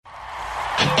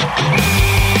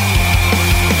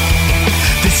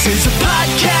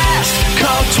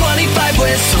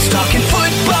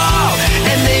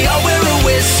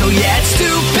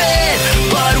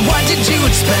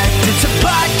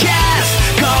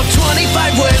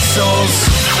whistles.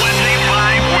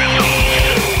 25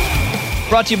 whistles.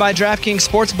 Brought to you by DraftKings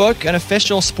Sportsbook, an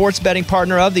official sports betting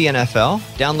partner of the NFL.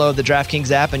 Download the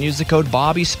DraftKings app and use the code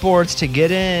BobbySports to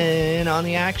get in on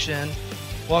the action.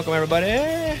 Welcome, everybody.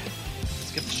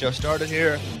 Let's get the show started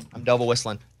here. I'm double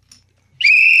whistling.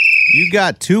 You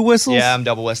got 2 whistles? Yeah, I'm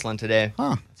double whistling today.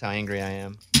 Huh. That's how angry I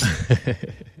am.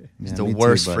 It's Yeah, the me too,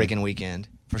 worst buddy. freaking weekend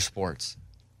for sports.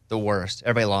 The worst.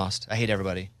 Everybody lost. I hate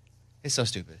everybody. It's so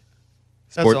stupid.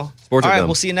 That's all. Sports All are right, dumb.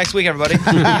 we'll see you next week, everybody.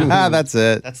 That's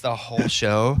it. That's the whole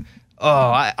show.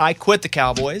 Oh, I quit the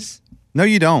Cowboys. No,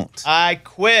 you don't. I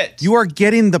quit. You are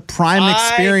getting the prime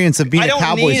experience of being a Cowboys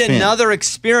I don't need fan. another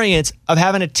experience of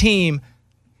having a team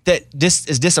that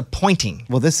is disappointing.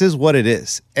 Well, this is what it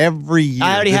is. Every year,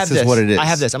 I already have this. is what it is. I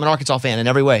have this. I'm an Arkansas fan in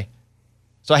every way.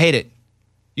 So I hate it.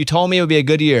 You told me it would be a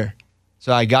good year.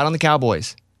 So I got on the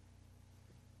Cowboys.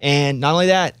 And not only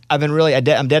that,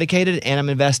 I'm dedicated and I'm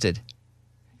invested.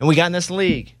 And we got in this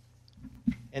league.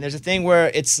 And there's a thing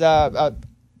where it's a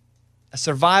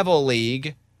survival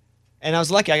league. And I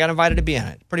was lucky. I got invited to be in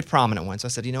it. Pretty prominent one. So I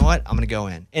said, you know what? I'm going to go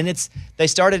in. And they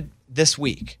started this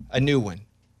week, a new one.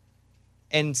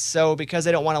 And so because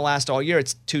they don't want to last all year,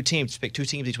 it's 2 teams. Pick 2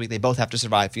 teams each week. They both have to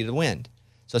survive for you to win.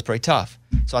 So it's pretty tough.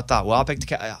 So I thought, well, I'll pick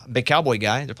the big Cowboy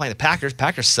guy. They're playing the Packers.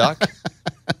 Packers suck.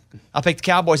 I'll pick the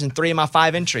Cowboys in 3 of my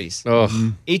 5 entries.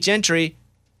 Ugh. Each entry,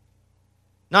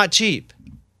 not cheap.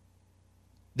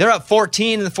 They're up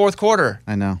 14 in the fourth quarter.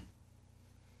 I know.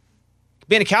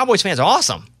 Being a Cowboys fan is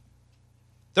awesome.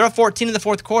 They're up 14 in the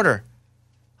fourth quarter.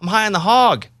 I'm high on the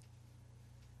hog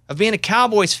of being a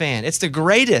Cowboys fan. It's the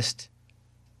greatest.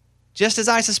 Just as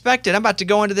I suspected. I'm about to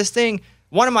go into this thing.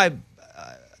 One of my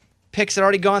picks had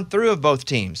already gone through of both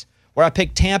teams, where I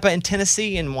picked Tampa and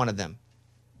Tennessee in one of them.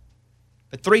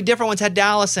 But 3 different ones had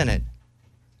Dallas in it.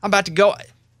 I'm about to go.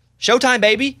 Showtime,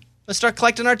 baby. Let's start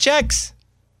collecting our checks.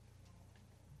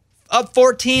 Up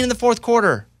 14 in the fourth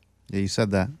quarter. Yeah, you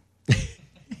said that.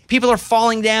 People are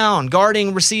falling down,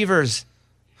 guarding receivers.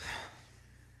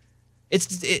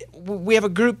 We have a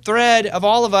group thread of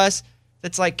all of us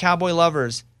that's like Cowboy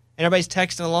lovers, and everybody's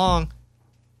texting along.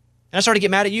 And I started to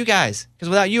get mad at you guys because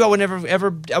without you, I would never I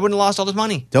wouldn't have lost all this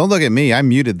money. Don't look at me. I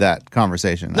muted that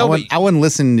conversation. No, I wouldn't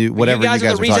listen to whatever you guys were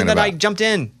are the reason talking that about. I jumped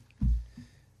in.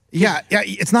 Yeah,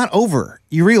 it's not over.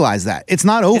 You realize that. It's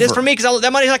not over. It is for me because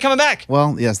that money's not coming back.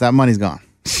 Well, yes, that money's gone.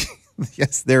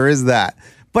 Yes, there is that.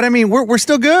 But I mean, we're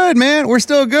still good, man. We're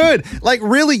still good. Like,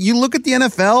 really, you look at the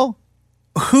NFL,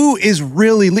 who is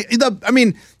really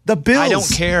the Bills. I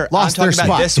don't care. Lost I'm their talking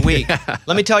about spot. this week.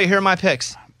 Let me tell you, here are my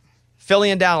picks.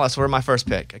 Philly and Dallas were my first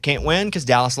pick. I can't win because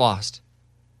Dallas lost.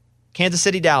 Kansas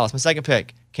City, Dallas, my second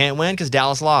pick. Can't win because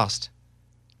Dallas lost.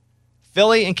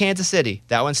 Philly and Kansas City,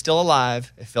 that one's still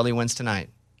alive if Philly wins tonight.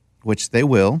 Which they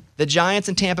will. The Giants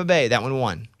and Tampa Bay, that one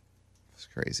won. It's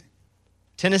crazy.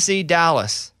 Tennessee,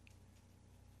 Dallas.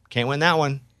 Can't win that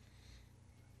one.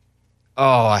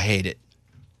 Oh, I hate it.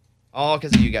 All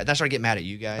because of you guys. I started getting mad at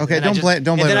you guys. Okay, And then don't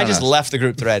blame And then it I on just us. left the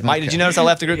group thread. Mike, did you notice I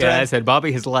left the group Yeah, thread? I said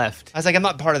Bobby has left. I was like, I'm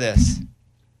not part of this.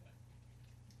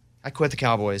 I quit the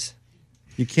Cowboys.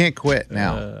 You can't quit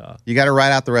now. You got to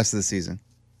ride out the rest of the season.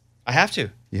 I have to.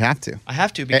 You have to. I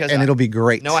have to because and it'll be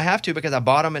great. No, I have to because I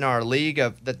bought them in our league.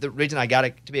 The reason I got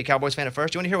to be a Cowboys fan at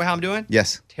first. Do you want to hear how I'm doing?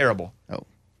 Yes. Terrible. Oh,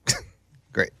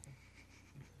 great.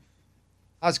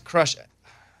 I was crushed.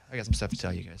 I got some stuff to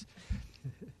tell you guys.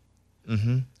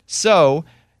 So,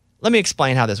 let me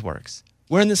explain how this works.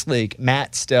 We're in this league.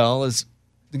 Matt Stell is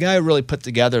the guy who really put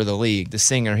together the league, the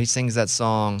singer. He sings that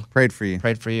song, Prayed for you.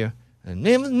 Prayed for You. And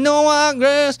there was no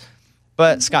grass.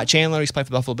 But Scott Chandler, he's played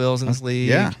for the Buffalo Bills in this league.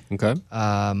 Yeah. Okay.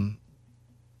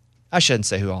 I shouldn't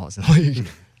say who all is in the league.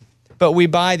 But we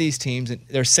buy these teams, and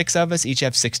there's 6 of us, each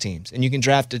have 6 teams. And you can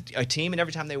draft a team, and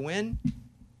every time they win,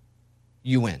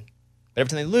 you win. But every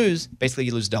time they lose, basically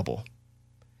you lose double.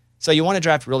 So you want to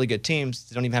draft really good teams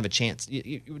that don't even have a chance.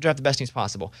 You draft the best teams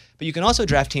possible. But you can also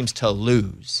draft teams to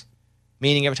lose,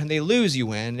 meaning every time they lose, you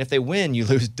win. And if they win, you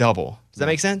lose double. Does that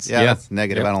make sense? Yeah, Yeah. that's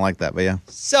negative. I don't like that, but yeah.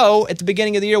 So at the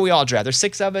beginning of the year, we all draft. There's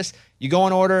 6 of us. You go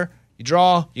in order. You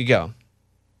draw. You go. I'm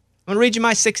going to read you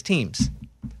my 6 teams.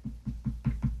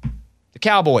 The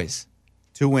Cowboys.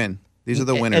 To win. These are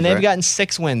the winners, And they've right? gotten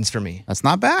 6 wins for me. That's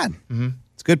not bad. Mm-hmm.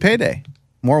 It's good payday.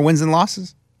 More wins than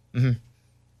losses.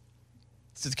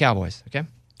 This is the Cowboys, okay?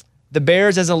 The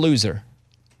Bears as a loser.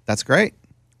 That's great.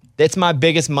 That's my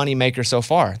biggest money maker so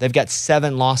far. They've got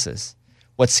 7 losses.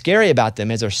 What's scary about them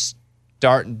is they're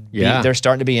starting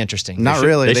to be interesting. Not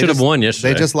really. They should have won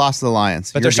yesterday. They just lost to the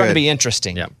Lions. But they're starting to be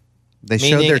interesting. Yeah. They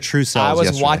showed Meaning, their true selves I was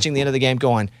yesterday. watching the end of the game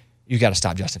going, you got to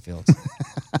stop Justin Fields.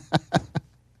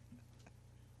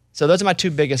 So those are my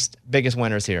two biggest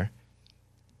winners here.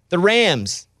 The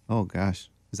Rams. Oh, gosh.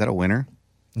 Is that a winner?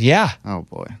 Yeah. Oh,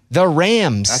 boy. The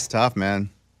Rams. That's tough, man.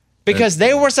 Because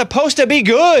they were supposed to be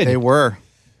good. They were.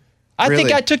 I think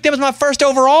Really? I took them as my first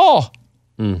overall.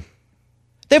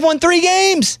 They've won 3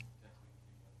 games.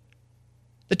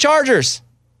 The Chargers.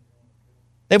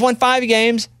 They've won 5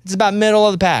 games. It's about middle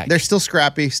of the pack. They're still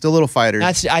scrappy, still little fighters.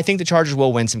 I think the Chargers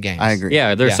will win some games. I agree.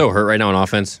 Yeah, they're so hurt right now on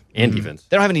offense and defense.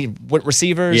 They don't have any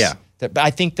receivers. Yeah. But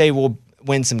I think they will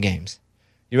win some games.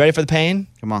 You ready for the pain?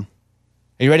 Come on.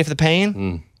 Are you ready for the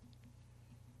pain?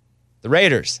 The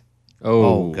Raiders.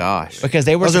 Oh, gosh. Because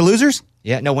they were Those are losers?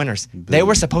 Yeah, no winners. They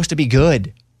were supposed to be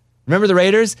good. Remember the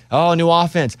Raiders? Oh, new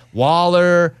offense.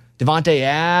 Waller, Devontae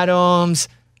Adams.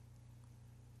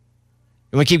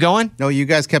 You want to keep going? No, you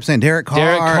guys kept saying Derek Carr.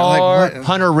 Derek Carr, Like, what?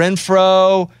 Hunter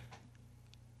Renfro.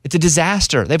 It's a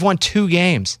disaster. They've won 2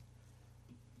 games.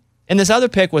 And this other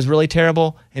pick was really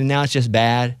terrible, and now it's just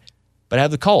bad. But I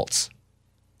have the Colts.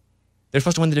 They're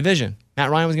supposed to win the division. Matt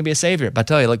Ryan was going to be a savior, but I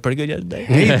tell you, he looked pretty good yesterday.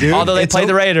 Hey, dude, Although they played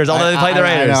the Raiders.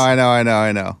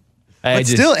 I know. But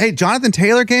still, hey, Jonathan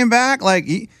Taylor came back. Like,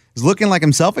 he's looking like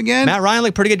himself again. Matt Ryan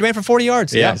looked pretty good. He ran for 40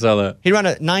 yards. Yeah, I saw that. He ran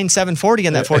a 9.740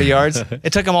 in that 40 yards.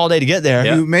 It took him all day to get there.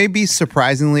 You may be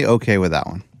surprisingly okay with that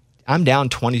one. I'm down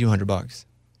 $2,200.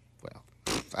 Well,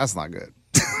 that's not good.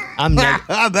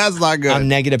 That's not good. I'm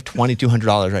negative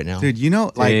 $2,200 right now. Dude, you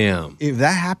know, like, Damn. if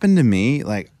that happened to me,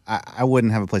 like, I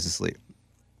wouldn't have a place to sleep.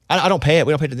 I don't pay it.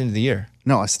 We don't pay it at the end of the year.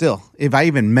 No, still, if I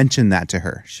even mentioned that to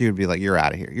her, she would be like, "You're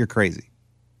out of here. You're crazy."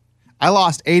 I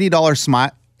lost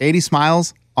 $80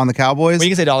 smiles on the Cowboys. Well, you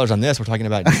can say dollars on this. We're talking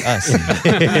about us.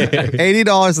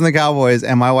 $80 on the Cowboys,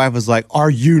 and my wife was like, "Are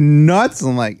you nuts?"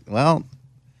 I'm like, "Well,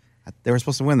 they were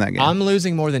supposed to win that game." I'm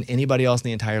losing more than anybody else in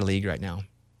the entire league right now.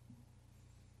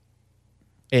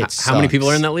 How many people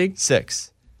are in that league?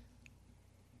 6.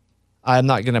 I'm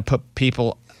not going to put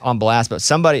people on blast, but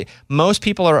most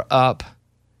people are up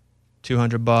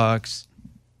 $200,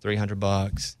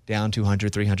 $300, down $200,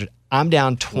 $300. I'm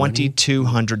down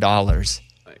 $2,200.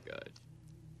 My God.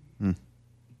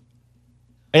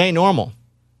 It ain't normal.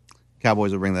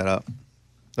 Cowboys will bring that up.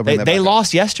 They'll bring that They back up.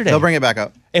 lost yesterday. They'll bring it back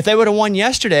up. If they would have won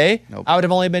yesterday, Nope. I would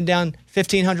have only been down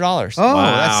 $1,500. Oh,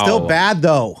 Wow. that's still bad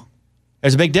though.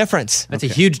 There's a big difference. That's a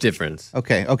huge difference.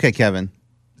 Okay, Kevin.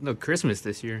 No Christmas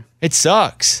this year. It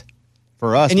sucks.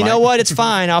 For us, And you know Mike. what? It's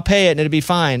fine. I'll pay it and it'll be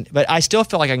fine. But I still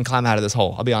feel like I can climb out of this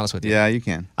hole. I'll be honest with you. Yeah, you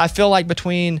can. I feel like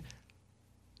between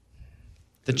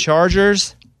the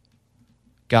Chargers,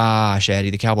 gosh,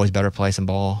 Eddie, the Cowboys better play some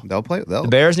ball. They'll play. The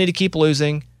Bears need to keep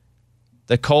losing.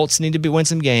 The Colts need to win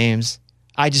some games.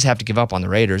 I just have to give up on the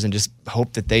Raiders and just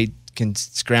hope that they can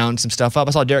scrounge some stuff up.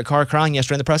 I saw Derek Carr crying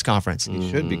yesterday in the press conference.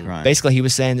 He should be crying. Basically, he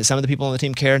was saying that some of the people on the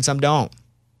team care and some don't.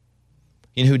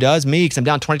 You know who does? Me, because I'm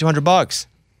down $2,200.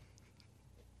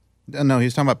 No, he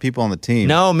was talking about people on the team.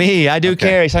 No, me. I do Okay.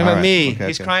 care. He's talking All about right. me. Okay,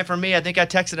 He's okay. crying for me. I think I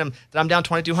texted him that I'm down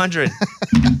 $2,200.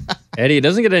 Eddie, it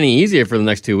doesn't get any easier for the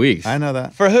next 2 weeks. I know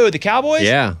that. For who? The Cowboys?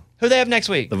 Yeah. Who they have next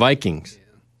week? The Vikings.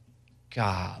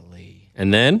 Golly.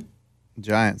 And then?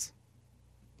 Giants.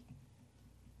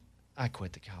 I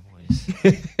quit the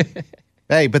Cowboys.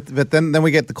 Hey, but then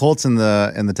we get the Colts and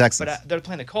the Texans. But they're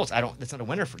playing the Colts. That's not a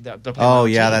winner for they're playing Oh another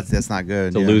yeah, team. that's not good.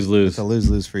 It's a Yeah. lose-lose. It's a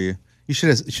lose for you. You should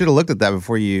have looked at that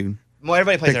before you. Well,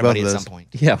 everybody plays Pick both everybody of at those. some point.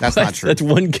 Yeah, That's what? not true. That's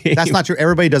one game. That's not true.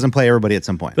 Everybody doesn't play everybody at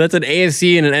some point. That's an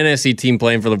AFC and an NFC team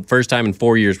playing for the first time in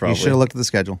 4 years, You probably. should have looked at the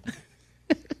schedule.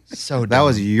 So That dumb.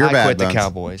 was your I bad, quit the Bones.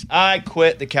 Cowboys. I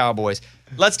quit the Cowboys.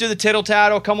 Let's do the tittle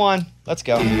tattle. Come on. Let's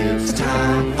go. It's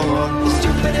time for the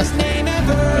stupidest name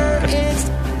ever. It's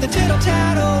the tittle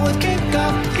tattle with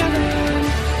Kickoff Kevin.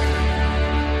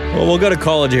 Well, we'll go to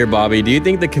college here, Bobby. Do you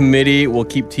think the committee will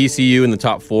keep TCU in the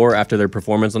top 4 after their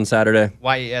performance on Saturday?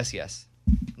 Why? Yes.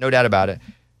 No doubt about it.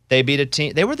 They beat a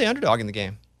team. They were the underdog in the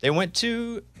game. They went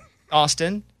to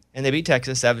Austin and they beat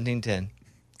Texas 17-10.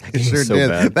 It sure so did.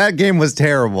 bad. That game was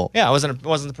terrible. Yeah, it wasn't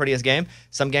the prettiest game.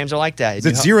 Some games are like that. Is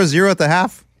it 0-0 at the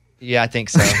half? Yeah, I think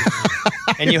so.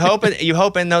 And you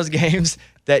hope in those games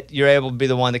that you're able to be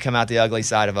the one to come out the ugly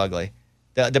side of ugly,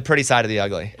 the pretty side of the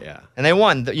ugly. Yeah. And they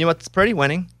won. You know what's pretty?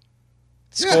 Winning.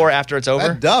 Score Yeah. after it's over.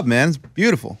 That dub, man, it's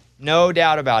beautiful. No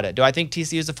doubt about it. Do I think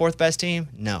TCU is the 4th best team?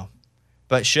 No.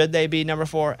 But should they be number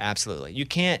 4? Absolutely. You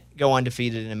can't go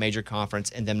undefeated in a major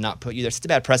conference and them not put you there. It's a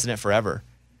bad precedent forever.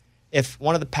 If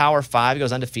one of the Power 5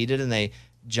 goes undefeated and they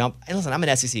jump, and listen, I'm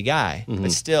an SEC guy,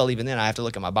 but still, even then, I have to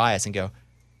look at my bias and go,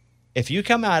 if you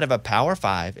come out of a Power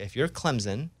 5, if you're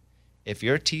Clemson, if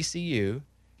you're TCU,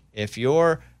 if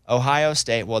you're Ohio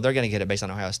State, well, they're going to get it based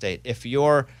on Ohio State. If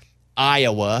you're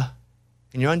Iowa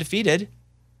and you're undefeated,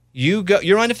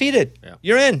 You're undefeated. Yeah.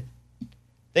 You're in.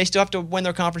 They still have to win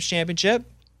their conference championship.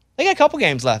 They got a couple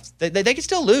games left. They can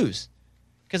still lose.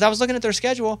 Because I was looking at their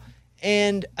schedule,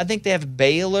 and I think they have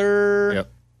Baylor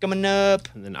coming up.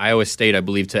 And then Iowa State, I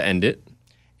believe, to end it.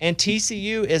 And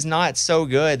TCU is not so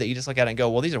good that you just look at it and go,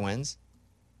 well, these are wins.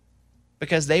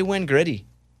 Because they win gritty.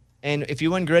 And if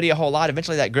you win gritty a whole lot,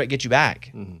 eventually that grit gets you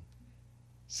back. Mm-hmm.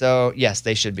 So, yes,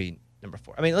 they should be number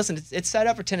 4. I mean, listen, it's set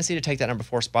up for Tennessee to take that number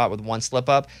 4 spot with one slip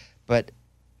up.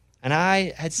 And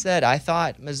I had said I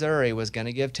thought Missouri was going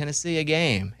to give Tennessee a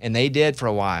game. And they did for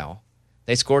a while.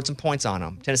 They scored some points on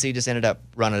them. Tennessee just ended up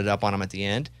running it up on them at the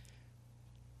end.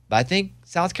 But I think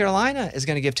South Carolina is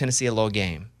going to give Tennessee a little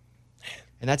game.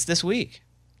 And that's this week.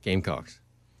 Gamecocks.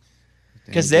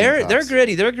 Because they're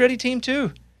gritty. They're a gritty team,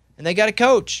 too. And they got a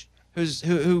coach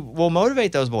who will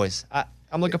motivate those boys.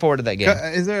 I'm looking forward to that game.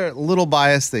 Is there a little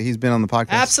bias that he's been on the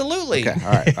podcast? Absolutely. Okay,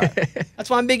 all right. That's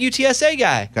why I'm a big UTSA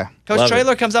guy. Okay. Coach Love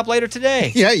Traylor comes up later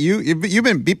today. Yeah, you've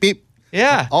been beep beep.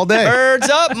 Yeah. All day. Birds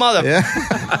up, mother. Yeah.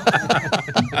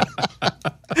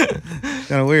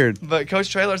 Kind of weird. But Coach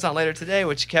Traylor's not later today,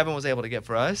 which Kevin was able to get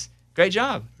for us. Great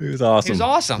job. He was awesome. He was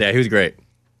awesome. Yeah, he was great.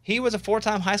 He was a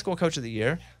 4-time high school coach of the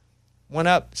year. Went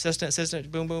up,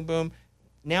 assistant, boom, boom, boom.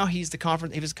 Now he was the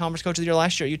conference coach of the year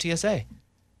last year at UTSA.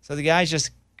 So the guys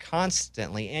just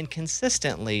constantly and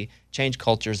consistently change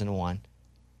cultures and won.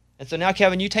 And so now,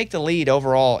 Kevin, you take the lead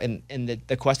overall in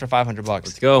the quest for $500.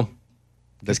 Let's go.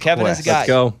 Because Kevin has quest. got Let's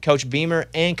go. Coach Beamer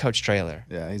and Coach Traylor.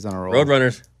 Yeah, he's on a roll.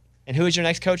 Roadrunners. And who is your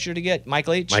next coach you're to get? Mike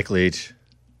Leach? Mike Leach.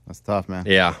 That's tough, man.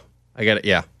 Yeah. I got it.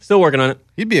 Yeah. Still working on it.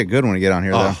 He'd be a good one to get on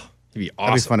here, though. Oh, he'd be That'd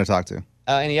awesome. be fun to talk to.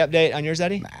 Any update on yours,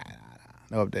 Eddie?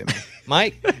 No update, man.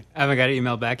 Mike? I haven't got an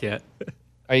email back yet.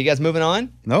 Are you guys moving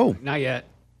on? No. Not yet.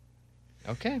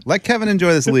 Okay. Let Kevin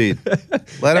enjoy this lead.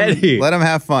 Let him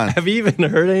have fun. Have you even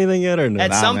heard anything yet or no?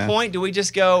 At some man. point, do we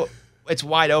just go, it's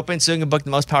wide open so you can book the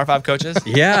most Power 5 coaches?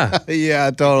 Yeah. Yeah,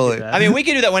 totally. I mean, we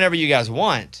can do that whenever you guys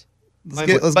want. Let's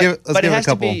give it a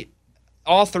couple.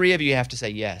 All 3 of you have to say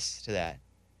yes to that.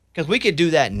 Because we could do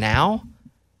that now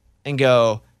and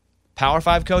go Power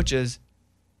 5 coaches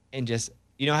and just,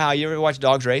 you know how you ever watch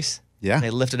dogs race? Yeah.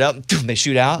 They lift it up, and they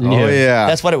shoot out. Oh, yeah.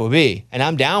 That's what it would be. And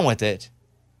I'm down with it.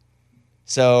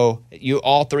 So you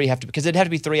all 3 have to, because it'd have to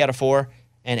be 3 out of 4,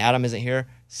 and Adam isn't here.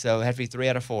 So it'd have to be 3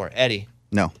 out of 4. Eddie,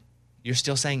 No. you're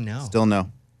still saying no. Still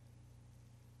no.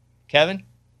 Kevin?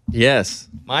 Yes.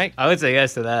 Mike? I would say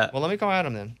yes to that. Well, let me call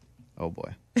Adam then. Oh,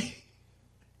 boy.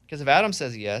 Because if Adam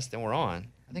says yes, then we're on.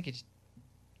 I think it's.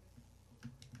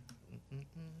 I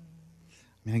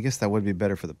mean, I guess that would be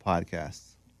better for the podcast.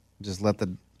 Just lift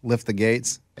the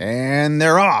gates, and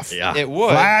they're off. Yeah. It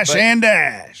would. Flash but, and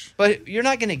dash. but you're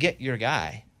not going to get your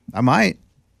guy. I might.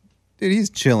 Dude, he's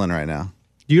chilling right now.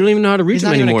 You don't even know how to reach He's him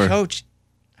not even anymore. a coach.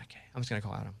 Okay, I'm just going to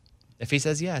call Adam. If he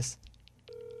says yes,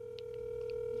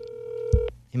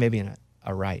 he may be in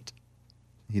a write.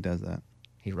 He does that.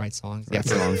 He writes songs.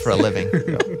 Writes yeah, songs. for a living.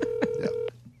 Yeah.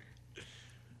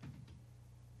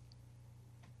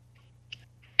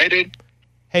 Hey, dude.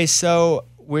 Hey, so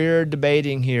we're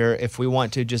debating here if we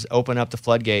want to just open up the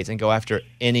floodgates and go after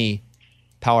any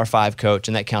Power 5 coach,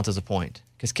 and that counts as a point.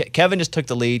 Because Kevin just took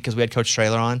the lead because we had Coach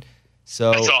Traylor on.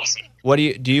 So That's awesome. what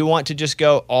do you want to just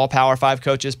go all Power 5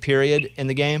 coaches, period, in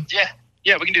the game?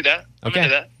 Yeah, we can do that. I'm Okay. into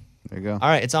that. There you go. All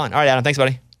right, it's on. All right, Adam, thanks,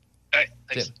 buddy. All right,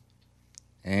 thanks. Good.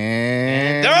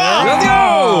 And They're off! Let's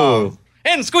go.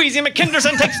 And Squeezy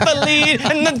McKinderson takes the lead.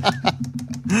 And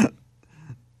then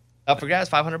up for grabs,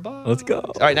 $500. Let's go.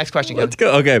 All right, next question, Kevin. Let's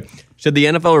go. Okay. Should the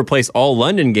NFL replace all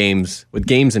London games with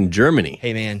games in Germany?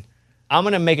 Hey, man, I'm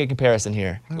going to make a comparison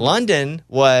here. London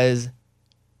was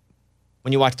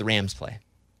when you watch the Rams play.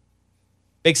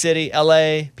 Big city,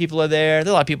 LA, people are there.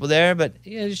 There's a lot of people there, but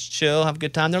yeah, just chill, have a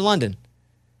good time. They're London.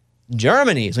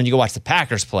 Germany is when you go watch the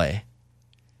Packers play.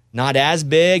 Not as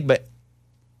big, but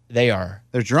they're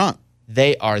drunk.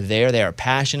 They are there. They are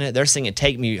passionate. They're singing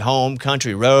 "Take Me Home,"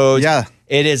 "Country Roads." Yeah.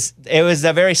 It was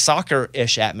a very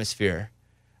soccer-ish atmosphere.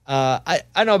 I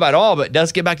don't know about all, but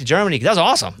let's get back to Germany because that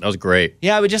was awesome. That was great.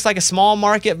 Yeah, but just like a small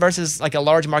market versus like a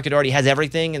large market already has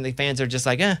everything, and the fans are just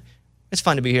like, it's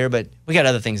fun to be here, but we got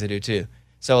other things to do too.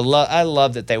 So I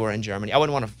love that they were in Germany. I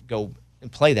wouldn't want to go and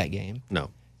play that game. No.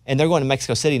 And they're going to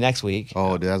Mexico City next week.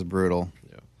 Oh, dude, that's brutal.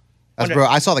 Yeah. That's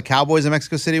brutal. I saw the Cowboys in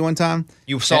Mexico City one time.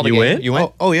 You saw And the you game? went? You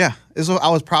went? Oh yeah. I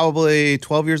was probably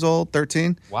 12 years old,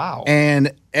 13. Wow.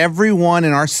 And everyone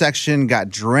in our section got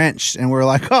drenched, and we were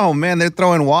like, "Oh man, they're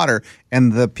throwing water."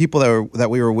 And the people that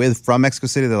we were with from Mexico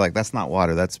City, they're like, "That's not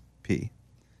water, that's pee."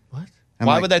 What? I'm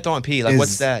Why like, would they throw in pee? Like,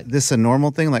 what's Is that? this a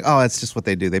normal thing? Like, oh, it's just what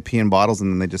they do. They pee in bottles and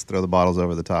then they just throw the bottles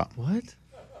over the top. What?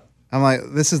 I'm like,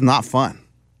 this is not fun.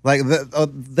 Like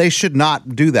they should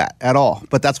not do that at all.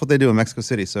 But that's what they do in Mexico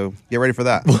City. So get ready for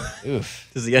that. Oof.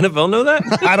 Does the NFL know that?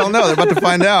 I don't know. They're about to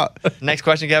find out. Next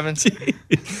question, Kevin.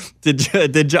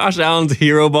 Did Josh Allen's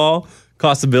hero ball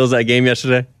cost the Bills that game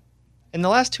yesterday? In the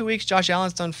last 2 weeks, Josh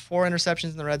Allen's done 4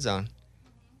 interceptions in the red zone.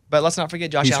 But let's not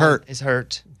forget Josh He's Allen hurt. is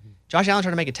hurt. Josh Allen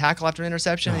tried to make a tackle after an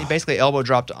interception, and he basically elbow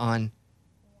dropped on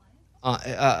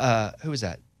who was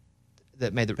that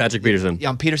made the Patrick Peterson. Yeah,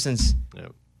 on Peterson's Yeah.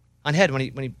 on head when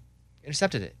he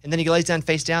intercepted it. And then he lays down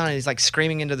face down and he's like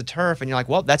screaming into the turf, and you're like,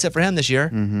 well, that's it for him this year.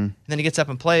 Mm-hmm. And then he gets up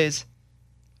and plays.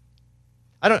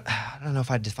 I don't know if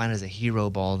I'd define it as a hero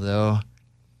ball though.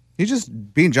 He's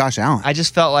just being Josh Allen. I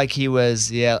just felt like he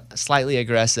was slightly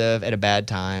aggressive at a bad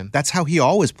time. That's how he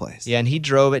always plays. Yeah, and he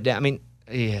drove it down. I mean,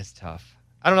 yeah, it's tough.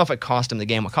 I don't know if it cost him the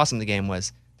game. What cost him the game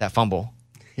was that fumble.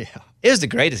 Yeah. It was the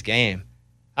greatest game.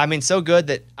 I mean, so good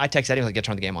that I texted Eddie, like, get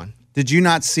turn the game on. Did you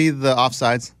not see the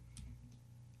offsides?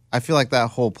 I feel like that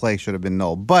whole play should have been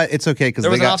null, but it's okay because There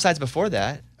they was an got offsides before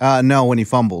that. no when he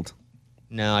fumbled.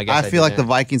 No, I guess I feel like the didn't.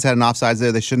 Vikings had an offsides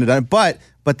there. They shouldn't have done it,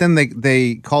 but then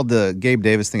they called the Gabe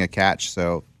Davis thing a catch,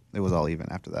 so it was all even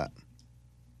after that.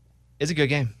 It's a good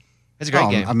game. It's a great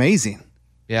game. Amazing.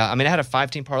 Yeah, I mean, I had a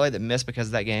 5-team parlay that missed because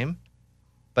of that game,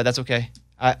 but that's okay.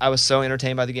 I was so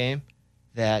entertained by the game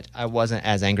that I wasn't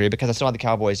as angry because I still had the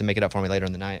Cowboys to make it up for me later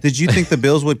in the night. Did you think the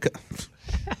Bills would?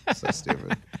 So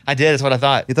stupid. I did. That's what I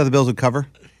thought. You thought the Bills would cover?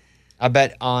 I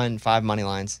bet on 5 money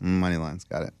lines. Money lines,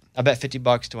 got it. I bet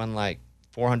 $50 to win like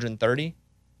 430,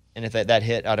 and if that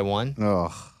hit, I'd have won.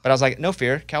 Ugh, But I was like, no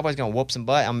fear. Cowboys gonna whoop some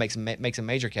butt. I'm gonna make some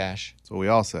major cash. that's what we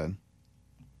all said.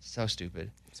 So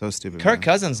stupid. So stupid. Kirk man.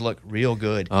 Cousins looked real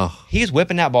good. Oh. He's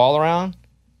whipping that ball around,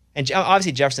 and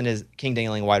obviously Jefferson is king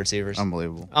dangling wide receivers.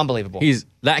 Unbelievable. Unbelievable. He's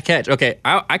that catch. Okay,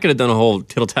 I could have done a whole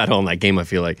tittle tattle on that game. I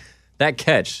feel like that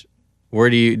catch. Where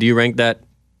do you rank that?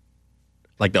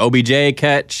 Like the OBJ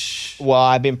catch? Well,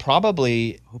 I've been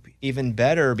probably even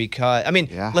better because I mean,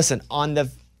 Yeah. listen, on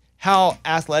the how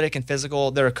athletic and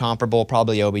physical they're comparable.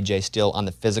 Probably OBJ still on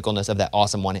the physicalness of that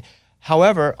awesome one.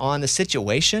 However, on the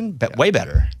situation, but way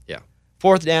better. Yeah.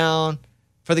 4th down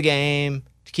for the game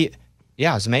to keep.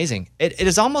 Yeah, it was amazing. It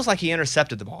is almost like he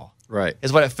intercepted the ball. Right.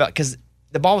 Is what it felt because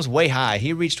the ball was way high.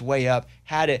 He reached way up,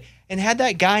 had it, and had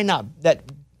that guy that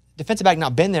defensive back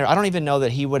not been there, I don't even know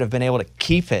that he would have been able to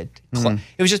keep it.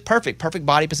 It was just perfect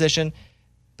body position.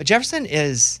 But Jefferson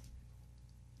is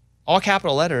all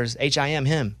capital letters, HIM,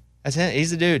 him. That's him. He's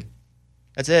the dude.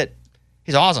 That's it.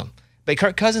 He's awesome. But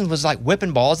Kirk Cousins was like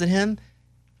whipping balls at him.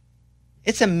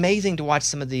 It's amazing to watch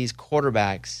some of these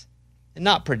quarterbacks and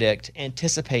not predict,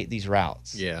 anticipate these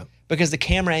routes. Yeah. Because the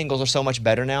camera angles are so much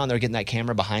better now, and they're getting that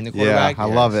camera behind the Yeah, quarterback. I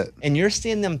love it. And you're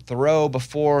seeing them throw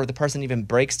before the person even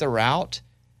breaks the route.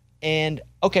 And,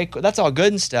 okay, that's all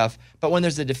good and stuff. But when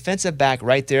there's a defensive back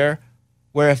right there,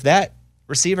 where if that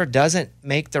receiver doesn't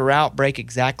make the route break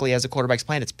exactly as the quarterback's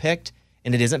plan, it's picked,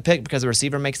 and it isn't picked because the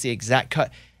receiver makes the exact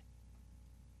cut.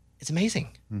 It's amazing.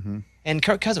 Mm-hmm. And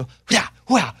Kirk Cousins,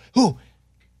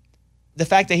 the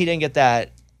fact that he didn't get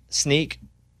that sneak,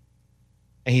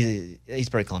 and he's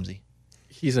pretty clumsy.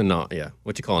 He's a non. Yeah.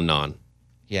 What you call a non?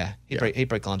 Yeah, he's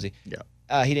pretty clumsy.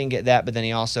 Yeah. He didn't get that, but then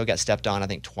he also got stepped on, I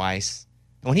think, twice.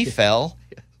 And when he fell,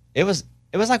 it was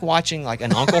like watching like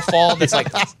an uncle fall. That's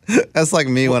like, That's like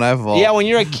me when I fall. yeah, when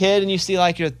you're a kid and you see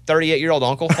like your 38-year-old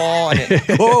uncle fall, and it,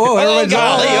 Whoa, everyone's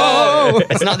golly, oh.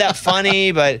 it's not that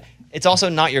funny, but it's also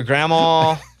not your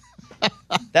grandma.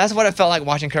 That's what it felt like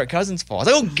watching Kirk Cousins fall. I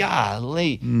was like, oh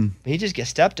golly, but he just gets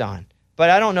stepped on. But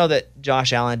I don't know that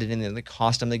Josh Allen did anything that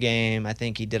cost him the game. I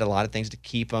think he did a lot of things to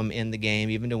keep him in the game,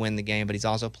 even to win the game. But he's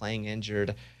also playing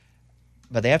injured.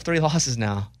 But they have 3 losses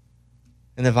now.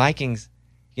 And the Vikings,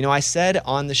 you know, I said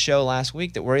on the show last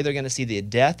week that we're either going to see the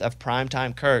death of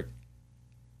primetime Kirk,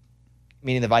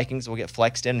 meaning the Vikings will get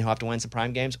flexed in and he'll have to win some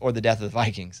prime games, or the death of the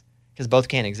Vikings, because both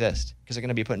can't exist because they're going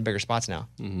to be put in bigger spots now.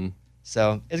 Mm-hmm.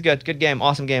 So it's good. Good game.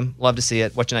 Awesome game. Love to see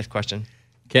it. What's your next question?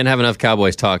 Can't have enough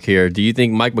Cowboys talk here. Do you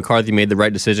think Mike McCarthy made the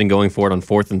right decision going forward on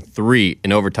 4th and 3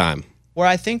 in overtime? Where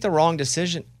I think the wrong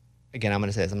decision, again, I'm going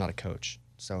to say this, I'm not a coach,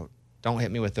 so don't hit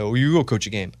me with the, oh, you go coach a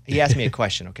game. He asked me a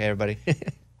question, okay, everybody?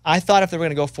 I thought if they were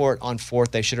going to go for it on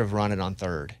 4th, they should have run it on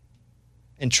 3rd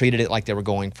and treated it like they were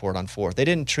going for it on 4th. They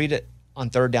didn't treat it on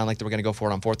 3rd down like they were going to go for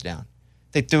it on 4th down.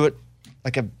 They threw it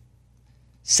like a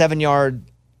 7-yard,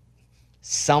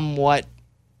 somewhat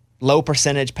low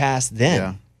percentage pass then.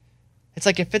 Yeah. It's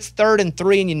like if it's 3rd and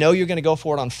 3 and you know you're going to go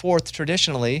for it on 4th,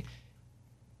 traditionally,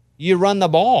 you run the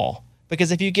ball.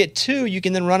 Because if you get 2, you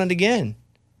can then run it again.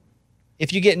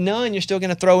 If you get none, you're still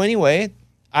going to throw anyway.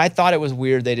 I thought it was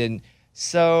weird they didn't.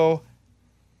 So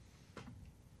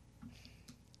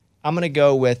I'm going to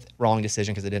go with wrong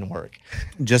decision because it didn't work.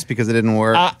 Just because it didn't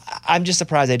work. I'm just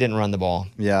surprised they didn't run the ball.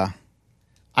 Yeah.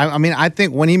 I mean, I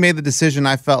think when he made the decision,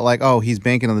 I felt like, oh, he's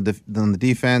banking on the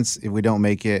defense. If we don't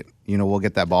make it, we'll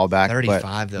get that ball back.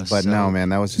 35, though. But no, man,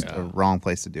 that was just a wrong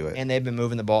place to do it. And they've been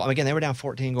moving the ball. Again, they were down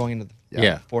 14 going into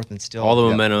the fourth and still. All the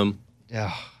momentum.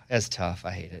 Yeah, that's tough.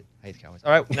 I hate it. I hate the Cowboys.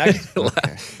 All right, next.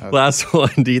 Okay. Last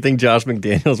one. Do you think Josh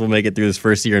McDaniels will make it through his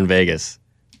first year in Vegas?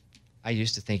 I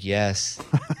used to think yes.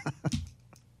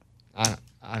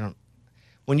 I don't.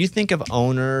 When you think of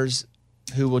owners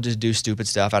who will just do stupid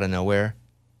stuff out of nowhere,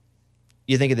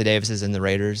 you think of the Davises and the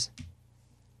Raiders.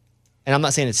 And I'm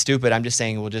not saying it's stupid. I'm just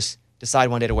saying we'll just decide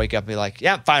one day to wake up and be like,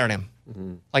 yeah, firing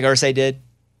him. Like Irsay did.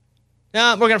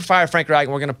 No, we're going to fire Frank Reich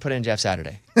and we're going to put in Jeff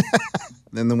Saturday.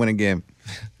 Then they win a game.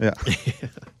 Yeah.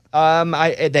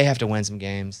 They have to win some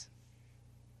games.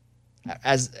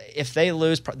 If they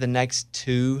lose the next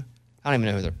two, I don't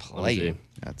even know who they're playing.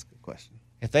 That's a good question.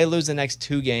 If they lose the next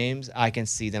two games, I can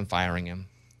see them firing him.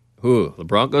 Ooh, the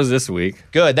Broncos this week.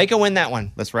 Good. They can win that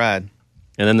one. Let's ride.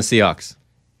 And then the Seahawks.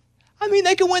 I mean,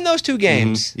 they can win those two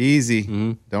games. Easy.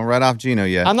 Don't write off Geno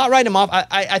yet. I'm not writing them off.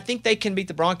 I think they can beat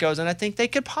the Broncos, and I think they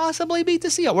could possibly beat the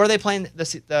Seahawks. Where are they playing?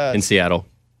 In Seattle.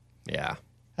 Yeah.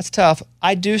 That's tough.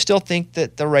 I do still think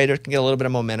that the Raiders can get a little bit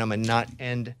of momentum and not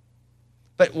end.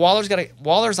 But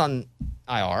Waller's on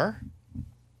IR.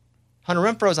 Hunter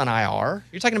Renfro's on IR.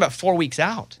 You're talking about 4 weeks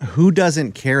out. Who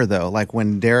doesn't care, though? Like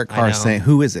when Derek Carr's know. saying,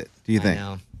 who is it, do you think? I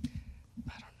don't know.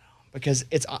 Because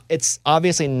it's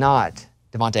obviously not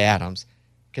Devontae Adams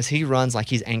because he runs like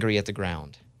he's angry at the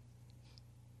ground.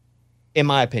 In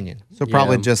my opinion. So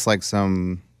probably just like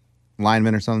some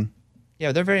lineman or something?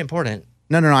 Yeah, they're very important.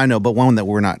 No, I know, but one that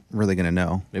we're not really going to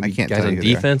know. Maybe I can't guys tell on you who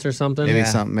they are. defense or something?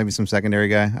 Maybe some secondary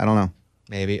guy. I don't know.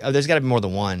 Maybe. Oh, there's got to be more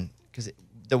than one because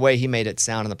the way he made it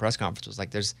sound in the press conference was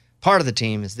like there's part of the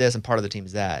team is this and part of the team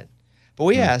is that. But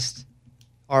we asked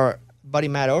our buddy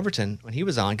Matt Overton when he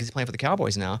was on because he's playing for the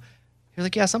Cowboys now. He was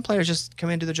like, yeah, some players just come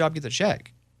in, do the job, get the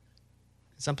check.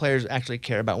 Some players actually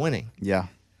care about winning. Yeah.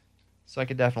 So I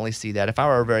could definitely see that. If I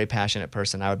were a very passionate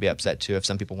person, I would be upset too if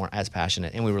some people weren't as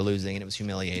passionate and we were losing and it was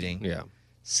humiliating. Yeah.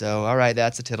 So, all right,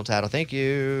 that's the tittle tattle. Thank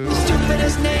you.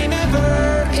 Stupidest name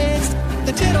ever. It's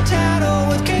the tittle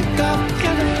tattle with Kevin.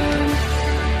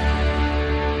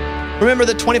 Remember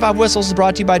that 25 Whistles is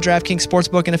brought to you by DraftKings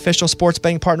Sportsbook, an official sports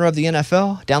betting partner of the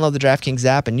NFL. Download the DraftKings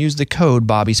app and use the code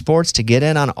BobbySports to get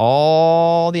in on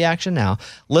all the action now.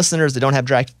 Listeners that don't have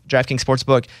DraftKings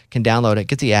Sportsbook can download it.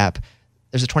 Get the app.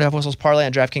 There's a 25 Whistles parlay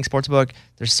on DraftKings Sportsbook.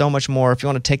 There's so much more. If you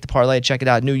want to take the parlay, check it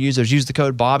out. New users, use the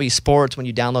code BobbySports when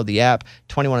you download the app.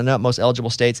 21 and up, most eligible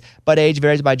states. But age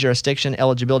varies by jurisdiction.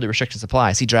 Eligibility restrictions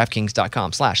apply. See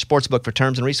DraftKings.com/sportsbook for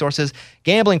terms and resources.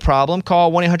 Gambling problem?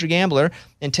 Call 1-800-GAMBLER.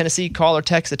 In Tennessee, call or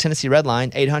text the Tennessee Red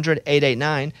Line,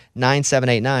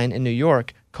 800-889-9789. In New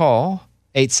York, call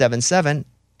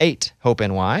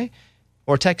 877-8-HOPE-NY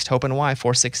or text HOPE-NY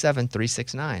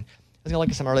 467-369. I was going to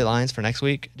look at some early lines for next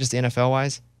week, just the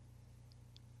NFL-wise.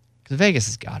 Because Vegas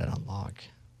has got it on lock.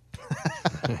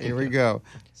 Here we go.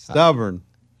 Stubborn.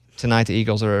 Tonight, the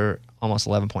Eagles are almost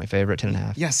 11-point favorite,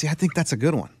 10.5. Yeah, see, I think that's a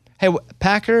good one. Hey,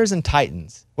 Packers and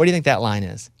Titans. What do you think that line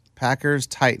is? Packers,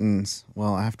 Titans.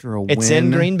 Well, after a win. It's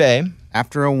in Green Bay.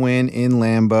 After a win in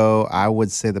Lambeau, I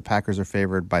would say the Packers are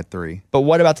favored by 3. But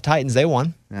what about the Titans? They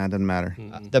won. Yeah, it doesn't matter.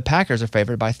 The Packers are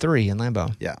favored by 3 in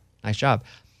Lambeau. Yeah. Nice job.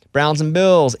 Browns and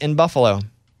Bills in Buffalo.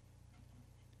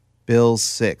 Bills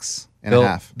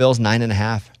 6.5. Bills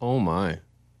 9.5. Oh, my.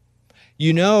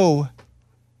 You know,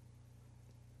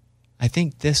 I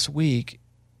think this week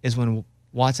is when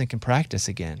Watson can practice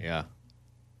again Yeah.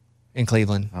 in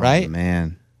Cleveland, Oh, right?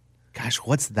 man. Gosh,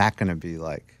 what's that going to be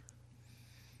like?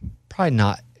 Probably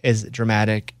not as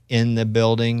dramatic in the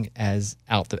building as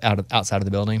outside of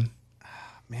the building.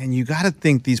 Man, you got to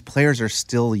think these players are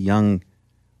still young.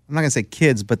 I'm not going to say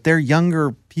kids, but they're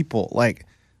younger people. Like,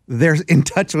 they're in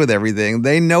touch with everything.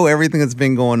 They know everything that's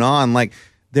been going on. Like,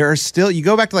 there are still, you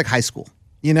go back to like high school,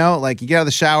 like you get out of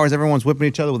the showers, everyone's whipping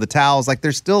each other with the towels. Like,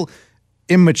 they're still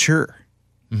immature.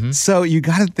 So you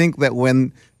got to think that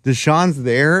when Deshaun's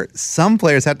there, some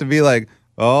players have to be like,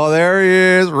 oh, there he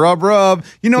is, rub.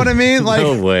 You know what I mean? Like,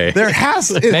 No way. There has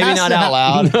Maybe not out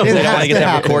loud. No, They it don't want has to get to that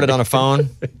happen. recorded on a phone.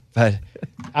 But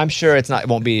I'm sure it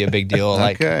won't be a big deal.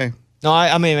 Like, Okay. no,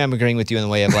 I mean, I'm agreeing with you in the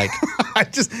way of like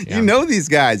You know these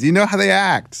guys. You know how they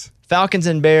act. Falcons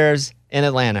and Bears in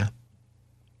Atlanta.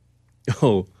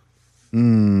 Oh.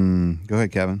 Go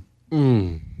ahead, Kevin.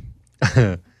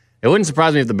 It wouldn't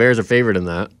surprise me if the Bears are favored in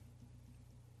that.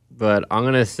 But I'm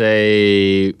going to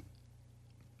say,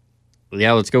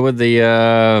 yeah, let's go with the,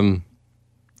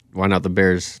 why not the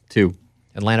Bears 2?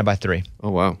 Atlanta by 3. Oh,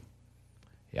 wow.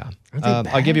 Yeah.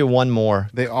 I'll give you one more.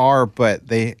 They are, but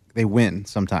they win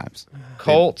sometimes.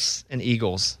 Colts and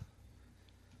Eagles.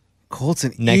 Colts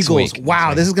and Next Eagles. week. Wow,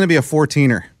 Next this is going to be a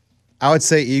 14er. I would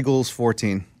say Eagles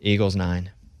 14. Eagles 9.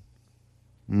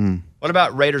 What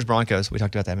about Raiders Broncos? We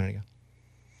talked about that a minute ago.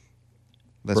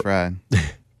 That's right.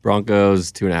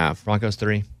 Broncos 2.5. Broncos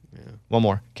 3. Yeah. One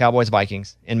more. Cowboys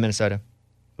Vikings in Minnesota.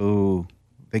 Ooh,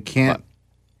 they can't.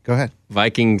 Go ahead.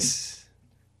 Vikings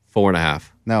 4.5.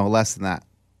 No, less than that.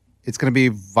 It's going to be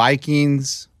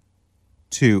Vikings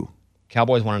 2.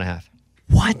 Cowboys 1.5.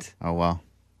 What? Oh, wow.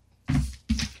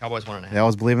 Cowboys 1.5. They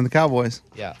always believe in the Cowboys.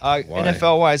 Yeah.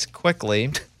 NFL wise,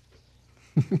 quickly.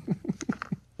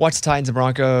 Watch the Titans and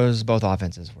Broncos. Both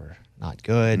offenses were not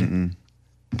good.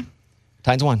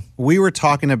 Titans won. We were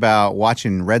talking about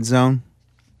watching Red Zone.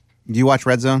 Do you watch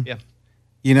Red Zone? Yeah.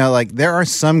 You know, like there are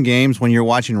some games when you're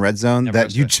watching Red Zone Never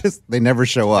that you see it. they never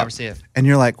show up. Never see it. And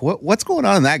you're like, what's going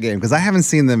on in that game? Because I haven't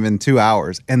seen them in 2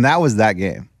 hours. And that was that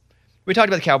game. We talked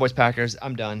about the Cowboys Packers.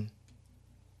 I'm done.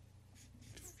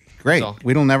 Great. That's all.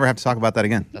 We don't never have to talk about that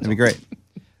again. That'd be great.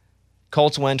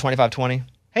 Colts win 25-20.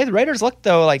 Hey, the Raiders look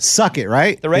though like Suck it,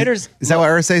 right? The Raiders- Is that what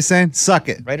Irsay's saying? Suck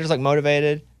it. Raiders look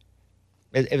motivated.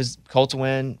 It was Colts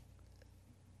win.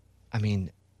 I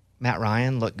mean, Matt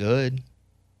Ryan looked good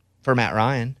for Matt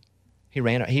Ryan. He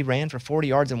ran for 40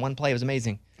 yards in one play. It was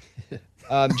amazing.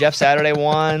 Jeff Saturday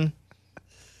won.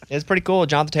 It was pretty cool.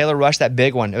 Jonathan Taylor rushed that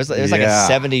big one. It was like a Yeah.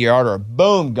 70-yarder.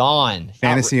 Boom, gone.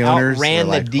 Fantasy owners outran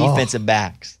were the like, defensive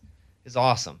backs. It's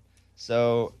awesome.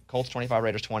 So Colts 25,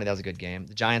 Raiders 20. That was a good game.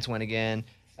 The Giants win again.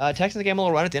 Texans gave him a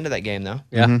little run at the end of that game though.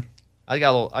 Yeah. I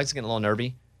was getting a little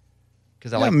nervy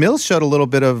because I Yeah, Mills showed a little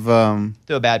bit of.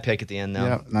 threw a bad pick at the end though.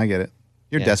 Yeah, I get it.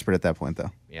 You're Yeah. desperate at that point, though.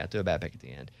 Yeah, threw a bad pick at the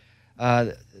end.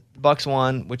 The Bucks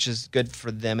won, which is good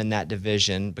for them in that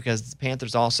division because the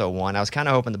Panthers also won. I was kind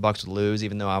of hoping the Bucks would lose,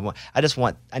 even though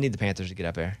I need the Panthers to get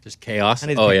up there. Just chaos. I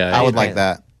need the Oh, Pan- yeah. I would Yeah. like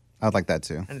that. I would like that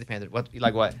too. I need the Panthers. What you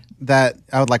like? What? That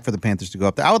I would like for the Panthers to go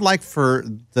up there. I would like for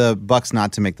the Bucks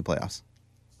not to make the playoffs.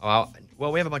 Oh,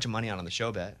 well, we have a bunch of money on the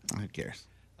show bet. Who cares?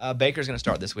 Baker's going to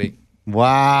start this week.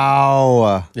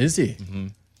 Wow. Is he?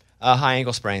 High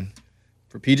ankle sprain.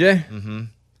 For PJ?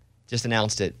 Just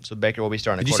announced it. So Baker will be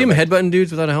starting. Did you see him headbutting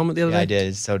dudes without a helmet the other Yeah, day? I did.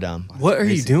 It's so dumb. What are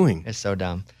you doing? It's so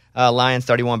dumb. Lions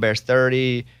 31, Bears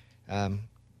 30.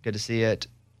 Good to see it.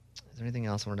 Is there anything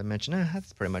else I wanted to mention?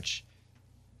 That's pretty much.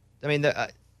 I mean, the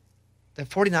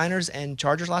 49ers and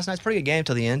Chargers last night was a pretty good game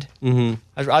till the end. Mm-hmm.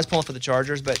 I was pulling for the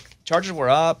Chargers, but Chargers were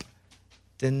up.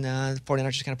 Then the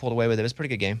 49ers just kind of pulled away with it. It was a pretty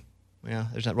good game. Yeah,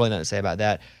 there's not really nothing to say about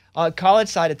that. College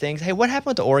side of things. Hey, what happened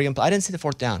with the Oregon play? I didn't see the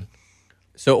fourth down.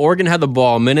 So Oregon had the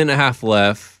ball, a minute and a half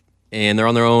left, and they're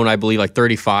on their own, I believe, like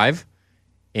 35.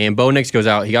 And Bo Nix goes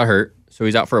out. He got hurt, so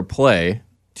he's out for a play.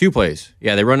 2 plays.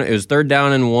 Yeah, they run. It was 3rd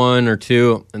down and 1 or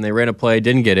 2, and they ran a play,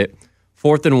 didn't get it.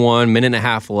 4th and 1, minute and a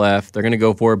half left. They're going to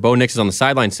go for it. Bo Nix is on the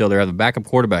sideline still. They have the backup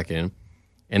quarterback in,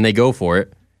 and they go for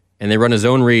it. And they run a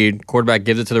zone read. Quarterback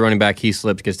gives it to the running back. He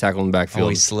slips, gets tackled in the backfield. Oh,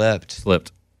 he slipped.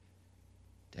 Slipped.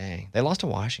 Dang. They lost to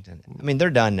Washington. I mean, they're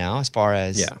done now as far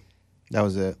as Yeah. That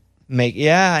was it.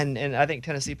 and I think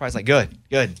Tennessee probably is like, good.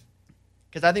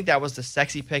 Because I think that was the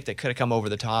sexy pick that could have come over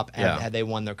the top had they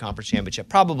won their conference championship.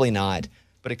 Probably not,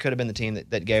 but it could have been the team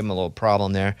that gave them a little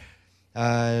problem there.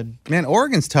 Man,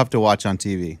 Oregon's tough to watch on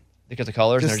TV. Because the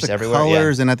colors, and they're Just just the everywhere.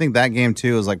 colors, and I think that game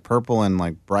too is like purple and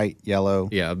like bright yellow.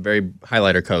 Yeah, very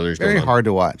highlighter colors. Very going on. hard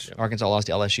to watch. Yeah. Arkansas lost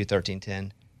to LSU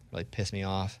 13-10. Really pissed me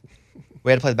off.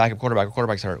 We had to play the backup quarterback. Our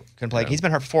quarterback's hurt. Couldn't play. He's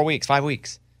been hurt for 4 weeks, 5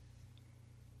 weeks.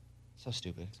 So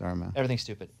stupid. Sorry, man. Everything's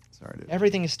stupid. Sorry, dude.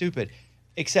 Everything is stupid,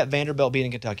 except Vanderbilt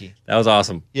beating Kentucky. That was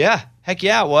awesome. Yeah. Heck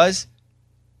yeah, it was.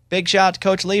 Big shout out to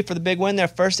Coach Lee for the big win. Their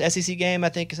first SEC game, I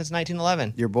think, since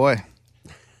 1911. Your boy.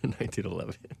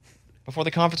 1911. Before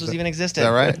the conference was even existed. Is that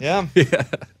right? Yeah.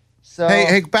 So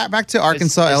Hey, back to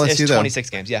Arkansas, it's LSU though. 26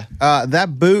 games, yeah.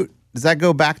 That boot, does that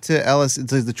go back to LSU?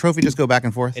 Does the trophy just go back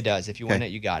and forth? It does. If you win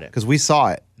it, you got it. Because we saw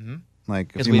it like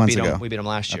a Because few we months beat ago. them. We beat them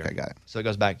last year. Okay, got it. So it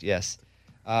goes back, yes.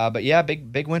 But yeah,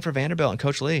 big win for Vanderbilt and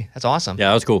Coach Lee. That's awesome. Yeah,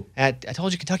 that was cool. And I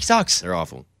told you Kentucky sucks. They're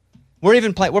awful. We're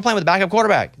playing with a backup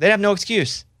quarterback. They have no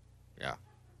excuse. Yeah.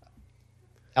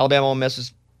 Alabama Ole Miss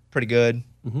was pretty good.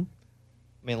 Mm-hmm.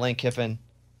 I mean, Lane Kiffin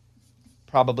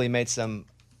probably made some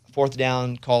 4th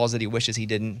down calls that he wishes he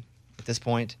didn't at this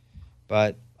point.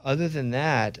 But other than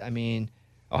that, I mean,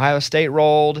 Ohio State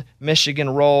rolled, Michigan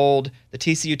rolled. The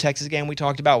TCU Texas game we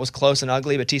talked about was close and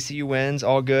ugly, but TCU wins,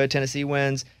 all good. Tennessee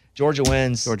wins, Georgia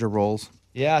wins. Georgia rolls.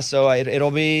 Yeah, so it'll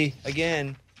be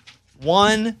again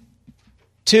 1,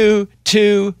 2,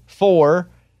 2, 4.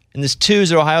 And this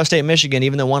 2s are Ohio State, Michigan,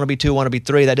 even though one will be 2, one will be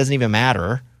 3. That doesn't even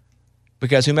matter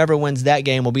because whomever wins that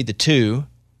game will be the 2.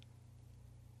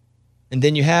 And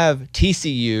then you have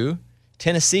TCU,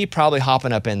 Tennessee probably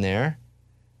hopping up in there.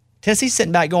 Tennessee's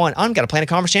sitting back going, I'm got to play in a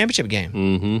conference championship game.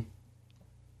 Mm-hmm.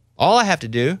 All I have to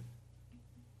do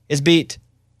is beat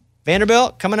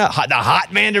Vanderbilt coming up, the hot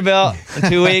Vanderbilt in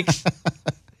 2 weeks.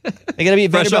 They got to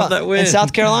beat Fresh off that Vanderbilt win. in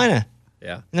South Carolina,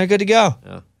 Yeah. and they're good to go.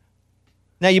 Yeah.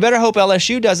 Now, you better hope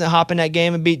LSU doesn't hop in that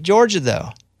game and beat Georgia, though,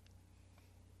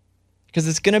 because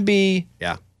it's going to be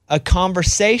Yeah. a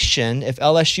conversation if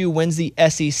LSU wins the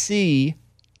SEC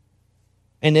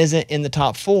and isn't in the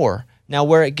top 4. Now,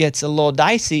 where it gets a little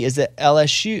dicey is that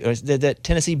that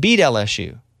Tennessee beat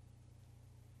LSU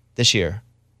this year.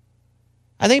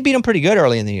 I think beat them pretty good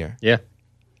early in the year. Yeah.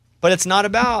 But it's not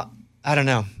about, I don't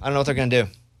know what they're going to do.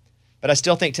 But I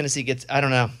still think Tennessee gets, I don't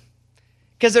know.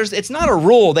 Because it's not a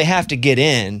rule they have to get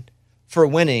in for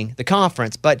winning the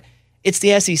conference, but it's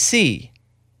the SEC.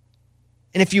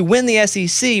 And if you win the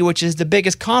SEC, which is the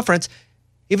biggest conference,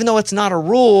 even though it's not a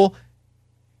rule,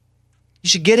 you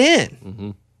should get in.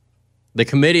 Mm-hmm. The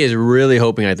committee is really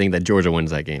hoping, I think, that Georgia wins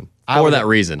that game for that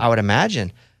reason. I would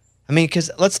imagine. I mean,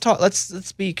 because let's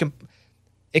be,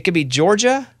 it could be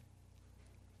Georgia.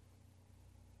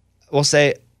 We'll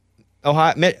say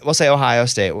Ohio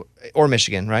State or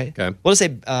Michigan, right? Okay. We'll just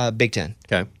say Big Ten.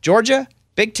 Okay. Georgia,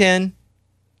 Big Ten,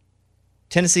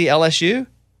 Tennessee, LSU.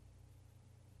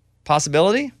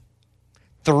 Possibility.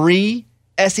 3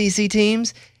 SEC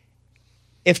teams.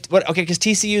 Because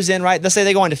TCU's in, right? Let's say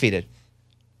they go undefeated.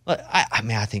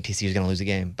 I think TCU's going to lose a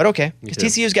game, but okay, because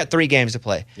TCU's got 3 games to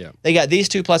play. Yeah. They got these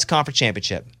 2 plus conference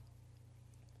championship.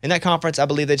 In that conference, I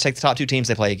believe they just take the top 2 teams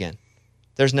they play again.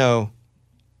 There's no.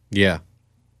 Yeah.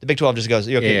 The Big 12 just goes,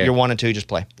 okay, Yeah. you're 1 and 2, just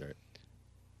play. Right.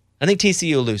 I think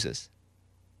TCU loses.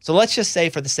 So let's just say,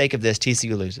 for the sake of this,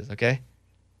 TCU loses, okay?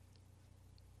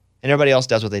 And everybody else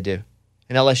does what they do.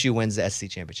 And LSU wins the SEC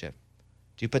championship.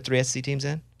 Do you put 3 SEC teams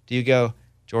in? Do you go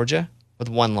Georgia with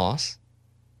 1 loss?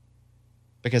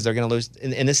 Because they're going to lose.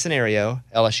 In this scenario,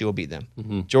 LSU will beat them.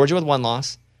 Mm-hmm. Georgia with 1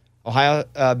 loss. Ohio,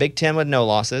 Big Ten with no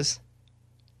losses.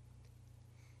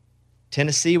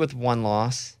 Tennessee with 1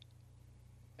 loss.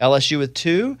 LSU with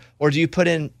 2? Or do you put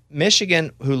in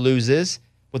Michigan, who loses,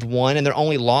 with 1, and their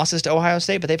only losses to Ohio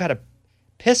State, but they've had a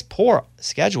piss-poor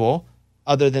schedule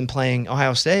other than playing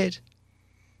Ohio State?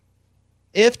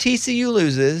 If TCU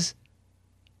loses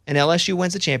and LSU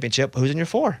wins the championship, who's in your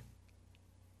 4?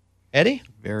 Eddie?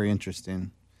 Very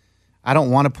interesting. I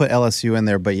don't want to put LSU in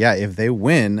there, but yeah, if they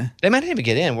win, They might not even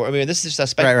get in. I mean, this is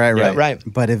just a right. Yeah, right.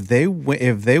 But if they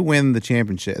win the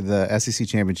championship, the SEC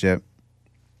championship,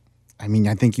 I mean,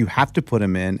 I think you have to put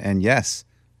them in. And yes,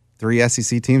 3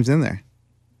 SEC teams in there,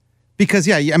 because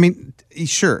I mean,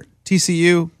 sure,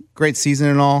 TCU, great season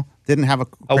and all, didn't have a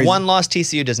 1-loss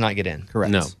TCU does not get in.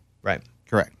 Correct. No. Right.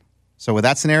 Correct. So with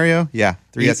that scenario,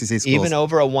 3 SEC schools. Even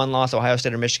over a 1-loss Ohio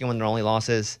State or Michigan when their only loss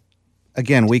is.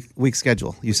 Again, weak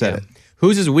schedule. You said it.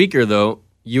 Whose is weaker, though?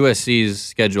 USC's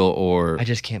schedule or... I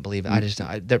just can't believe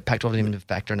it. Their Pac-12 didn't even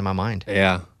factor into my mind.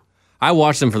 Yeah. I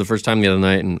watched them for the first time the other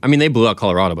night, and I mean, they blew out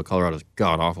Colorado, but Colorado's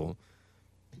god-awful.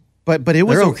 But it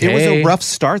was it was a rough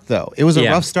start, though. It was a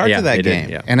rough start to that game.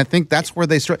 yeah. And I think that's where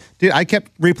they struck. Dude, I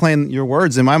kept replaying your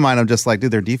words in my mind. I'm just like,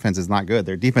 dude, their defense is not good.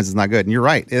 Their defense is not good. And you're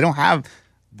right. They don't have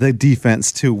the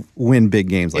defense to win big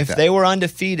games like that. If they were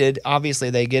undefeated, obviously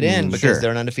they get in because sure.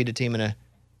 they're an undefeated team in a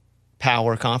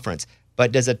power conference.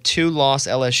 But does a 2-loss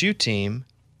LSU team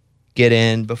get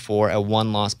in before a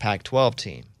 1-loss Pac-12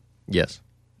 team? Yes.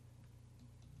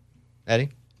 Eddie?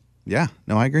 Yeah.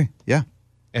 No, I agree. Yeah.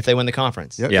 If they win the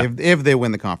conference? Yep. Yeah. If they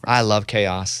win the conference. I love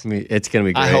chaos. I mean, it's going to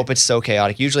be great. I hope it's so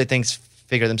chaotic. Usually things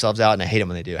figure themselves out, and I hate them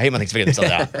when they do. I hate when things figure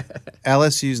themselves out.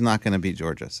 LSU's not going to beat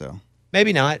Georgia, so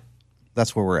Maybe not.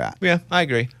 that's where we're at. Yeah, I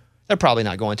agree. They're probably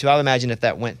not going to. I would imagine if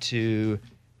that went to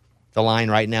the line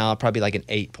right now, it'd probably be like an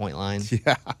 8-point line.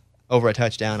 Yeah. Over a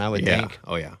touchdown, I would think.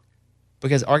 Oh, yeah.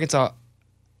 Because Arkansas,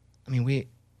 I mean,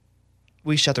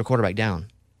 we shut their quarterback down.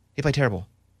 He played terrible.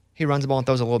 He runs the ball and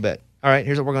throws a little bit. All right,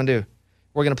 here's what we're going to do.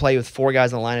 We're going to play with 4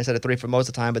 guys on the line instead of 3 for most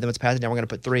of the time, but then when it's passing down, we're going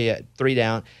to put 3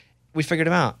 down. We figured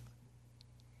him out.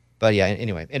 But yeah,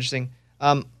 anyway, interesting.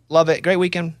 Love it. Great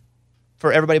weekend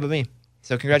for everybody but me.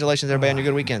 So congratulations, everybody, on your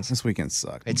good weekends. This weekend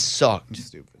sucked. It sucked.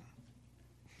 Stupid.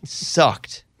 It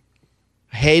sucked.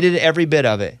 I hated every bit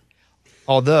of it.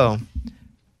 Although,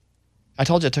 I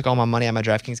told you I took all my money out of my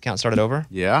DraftKings account and started over.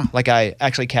 Yeah. Like I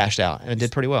actually cashed out, and it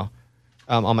did pretty well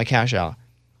on my cash out.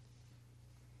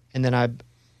 And then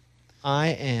I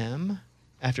am,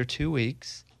 after 2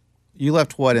 weeks. You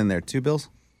left what in there? 2 bills?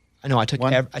 I know I took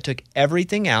One? I took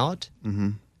everything out,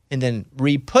 and then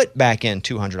re-put back in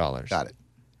 $200. Got it.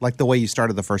 Like the way you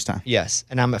started the first time. Yes,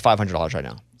 and I'm at $500 right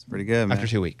now It's pretty good, man. after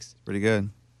 2 weeks. Pretty good.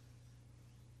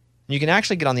 You can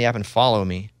actually get on the app and follow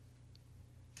me,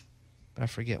 but I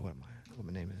forget what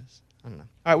my name is. I don't know.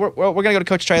 All right, we're gonna go to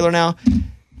Coach Traylor now,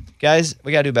 guys.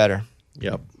 We gotta do better.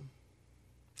 Yep.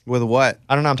 With what?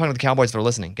 I don't know. I'm talking to the Cowboys if they're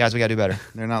listening, guys. We gotta do better.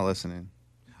 They're not listening.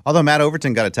 Although Matt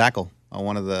Overton got a tackle on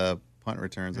one of the punt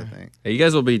returns, I think. Hey, you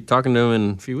guys will be talking to him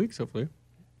in a few weeks, hopefully.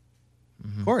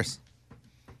 Of course.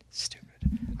 Stupid.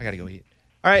 I gotta go eat.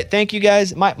 All right, thank you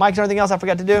guys. Mike, is there anything else I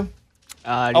forgot to do? We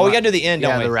gotta do the end,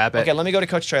 don't we? the wrap it. Okay, let me go to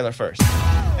Coach Traylor first.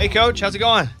 Hey, Coach, how's it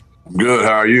going? Good.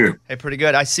 How are you? Hey, pretty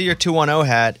good. I see your 210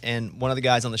 hat, and one of the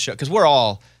guys on the show, because we're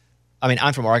all,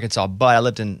 I'm from Arkansas, but I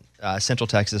lived in Central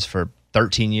Texas for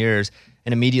 13 years,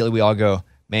 and immediately we all go,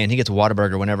 man, he gets a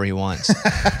Whataburger whenever he wants.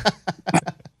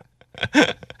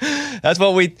 That's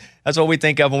what we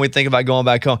think of when we think about going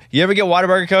back home. You ever get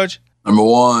Whataburger, Coach? Number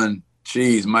one,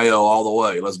 cheese, mayo, all the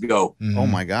way. Let's go. Oh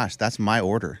my gosh, that's my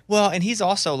order. Well, and he's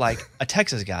also like a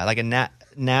Texas guy, like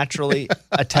naturally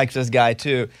a Texas guy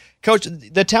too. Coach,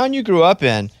 the town you grew up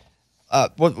in,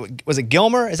 what was it?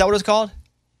 Gilmer? Is that what it's called?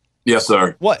 Yes,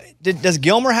 sir. Does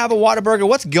Gilmer have a Whataburger?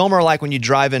 What's Gilmer like when you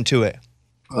drive into it?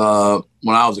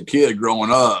 When I was a kid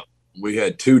growing up, we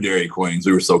had 2 Dairy Queens.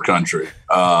 We were so country.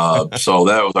 So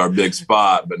that was our big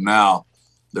spot. But now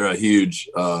they're a huge,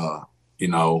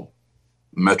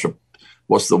 metro.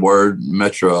 What's the word?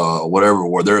 Metro, whatever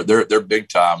word. They're big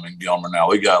time in Gilmer now.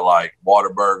 We got like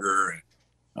Whataburger,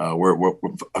 and we're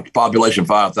population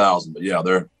 5,000. But yeah,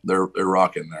 they're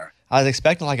rocking there. I was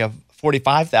expecting like a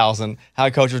 45,000. How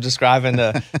Coach was describing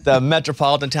the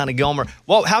metropolitan town of Gilmer.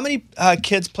 Well, how many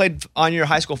kids played on your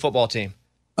high school football team?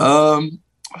 When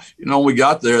we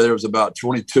got there was about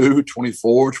 22,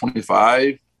 24,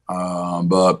 25.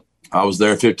 But I was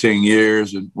there 15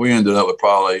 years, and we ended up with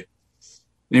probably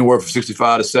anywhere from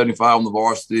 65 to 75 on the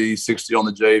varsity, 60 on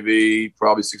the JV,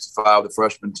 probably 65 the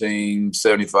freshman team,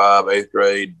 75 8th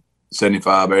grade,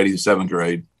 75, 80 7th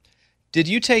grade. Did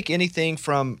you take anything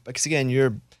from, because again,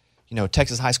 you're,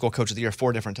 Texas High School Coach of the Year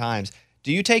 4 different times.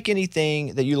 Do you take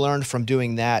anything that you learned from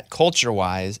doing that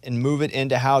culture-wise and move it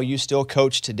into how you still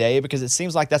coach today? Because it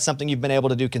seems like that's something you've been able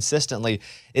to do consistently,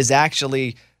 is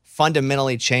actually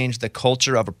fundamentally change the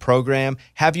culture of a program.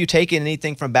 Have you taken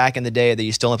anything from back in the day that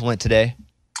you still implement today?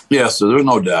 Yes, so there's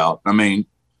no doubt. The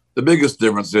biggest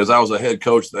difference is I was a head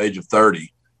coach at the age of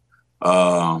 30.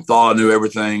 Thought I knew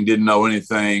everything, didn't know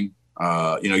anything.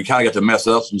 You kind of get to mess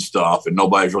up some stuff and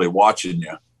nobody's really watching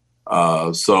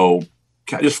you. So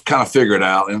just kind of figure it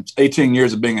out. And it's 18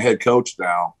 years of being a head coach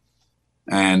now.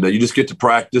 And you just get to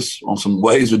practice on some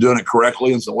ways of doing it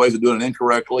correctly and some ways of doing it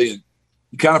incorrectly. And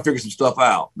you kind of figure some stuff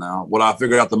out. Now, what I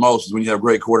figured out the most is when you have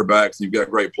great quarterbacks and you've got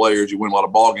great players, you win a lot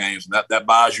of ball games. And that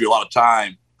buys you a lot of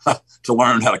time to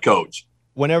learn how to coach.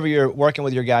 Whenever you're working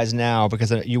with your guys now,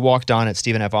 because you walked on at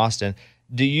Stephen F. Austin,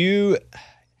 do you,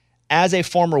 as a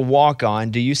former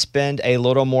walk-on, do you spend a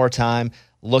little more time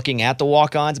looking at the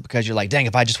walk-ons because you're like, dang,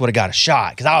 if I just would have got a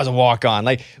shot because I was a walk-on?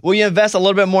 Like, will you invest a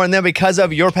little bit more in them because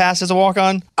of your past as a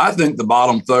walk-on? I think the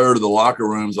bottom third of the locker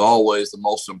room is always the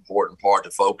most important part to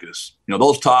focus.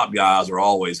 Those top guys are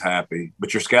always happy,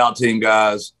 but your scout team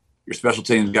guys, your special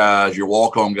teams guys, your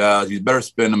walk-on guys, you better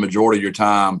spend the majority of your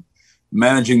time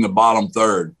managing the bottom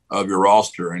third of your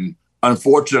roster. And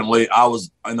unfortunately, I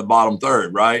was in the bottom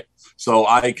third, right? So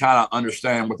I kind of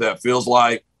understand what that feels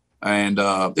like. And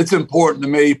it's important to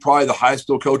me, probably the high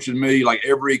school coach in me, like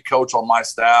every coach on my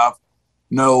staff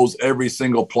knows every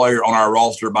single player on our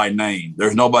roster by name.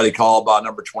 There's nobody called by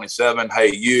number 27,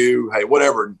 hey, you, hey,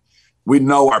 whatever. We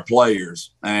know our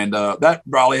players. And that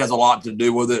probably has a lot to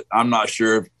do with it. I'm not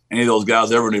sure if any of those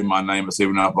guys ever knew my name at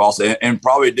Stephen F. Austin and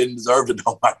probably didn't deserve to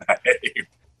know my name.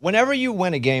 Whenever you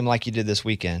win a game like you did this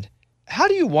weekend, how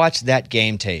do you watch that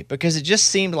game tape? Because it just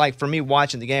seemed like for me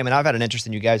watching the game, and I've had an interest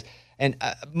in you guys, and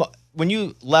when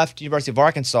you left University of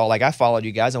Arkansas, like I followed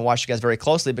you guys and watched you guys very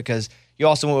closely because you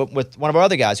also went with one of our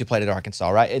other guys who played at Arkansas,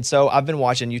 right? And so I've been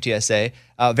watching UTSA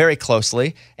very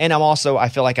closely, and I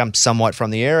feel like I'm somewhat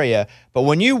from the area. But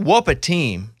when you whoop a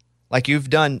team, like you've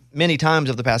done many times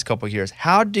over the past couple of years,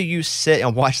 how do you sit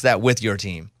and watch that with your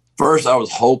team? First, I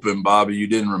was hoping, Bobby, you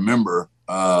didn't remember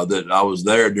that I was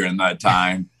there during that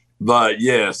time. But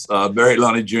yes, Barry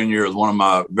Lundy Jr. is one of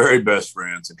my very best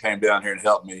friends and came down here and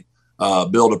helped me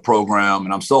build a program.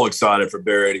 And I'm so excited for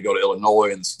Barry to go to Illinois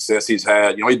and the success he's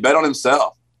had. He bet on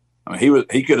himself.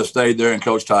 He could have stayed there and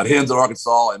coached tight ends at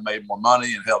Arkansas and made more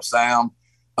money and helped Sam.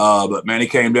 But man, he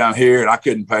came down here and I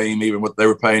couldn't pay him even what they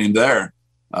were paying him there.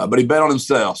 But he bet on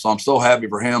himself. So I'm so happy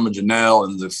for him and Janelle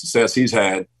and the success he's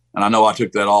had. And I know I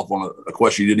took that off on a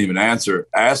question you didn't even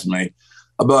ask me.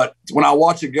 But when I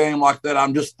watch a game like that,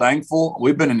 I'm just thankful.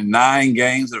 We've been in 9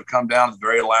 games that have come down to the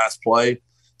very last play.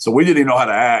 So we didn't even know how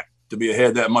to act to be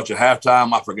ahead that much at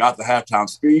halftime. I forgot the halftime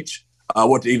speech,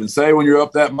 what to even say when you're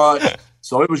up that much.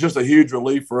 So it was just a huge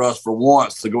relief for us for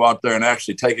once to go out there and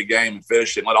actually take a game and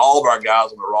finish it and let all of our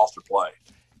guys on the roster play.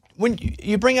 When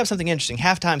you bring up something interesting,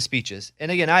 halftime speeches,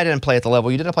 and again, I didn't play at the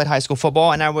level. You did. I played high school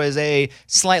football, and I was a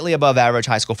slightly above average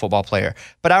high school football player.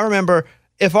 But I remember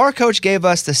if our coach gave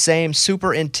us the same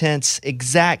super intense,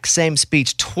 exact same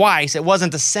speech twice, it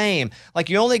wasn't the same. Like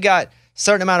you only got a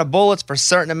certain amount of bullets for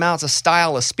certain amounts of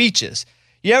style of speeches.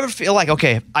 You ever feel like,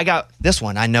 okay, I got this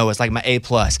one, I know it's like my A+,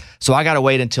 so I got to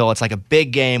wait until it's like a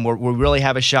big game where we really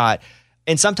have a shot.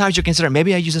 And sometimes you consider,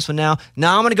 maybe I use this one now.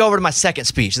 Now I'm going to go over to my second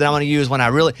speech that I'm going to use when I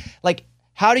really, like,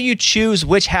 how do you choose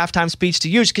which halftime speech to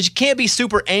use? Because you can't be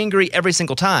super angry every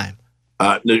single time.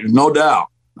 There's no doubt.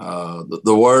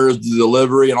 The words, the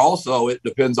delivery, and also it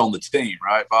depends on the team,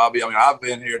 right, Bobby? I mean, I've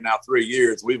been here now 3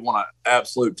 years. We've won an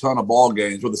absolute ton of ball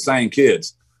games with the same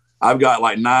kids. I've got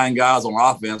like 9 guys on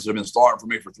offense that have been starting for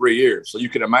me for 3 years. So you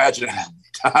can imagine how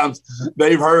many times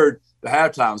they've heard the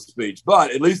halftime speech.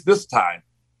 But at least this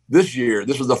year,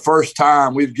 this was the first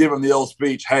time we've given the old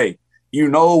speech, hey, you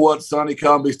know what Sonny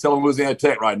Cumbie's telling Louisiana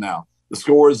Tech right now. The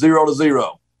score is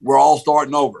 0-0. We're all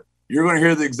starting over. You're going to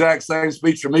hear the exact same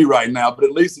speech from me right now, but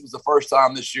at least it was the first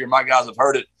time this year my guys have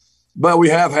heard it. But we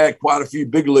have had quite a few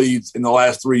big leads in the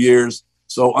last 3 years.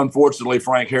 So, unfortunately,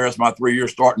 Frank Harris, my 3-year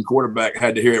starting quarterback,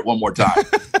 had to hear it one more time.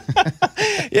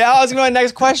 Yeah, I was going to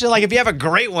next question. Like, if you have a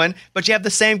great one, but you have the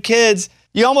same kids,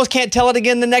 you almost can't tell it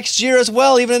again the next year as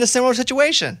well, even in a similar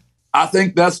situation. I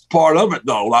think that's part of it,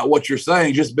 though, like what you're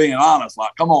saying, just being honest.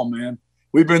 Like, come on, man.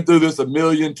 We've been through this a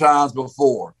million times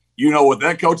before. You know what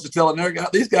that coach is telling their guys?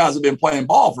 These guys have been playing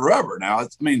ball forever now.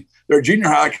 They're junior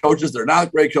high coaches. They're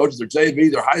ninth grade coaches. They're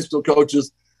JV. They're high school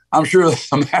coaches. I'm sure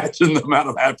imagine the amount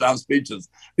of halftime speeches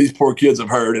these poor kids have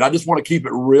heard. And I just want to keep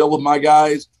it real with my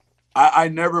guys. I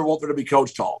never want there to be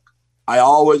coach talk. I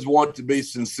always want to be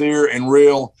sincere and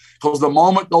real, because the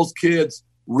moment those kids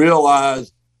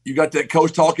realize you got that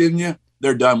coach talk in you,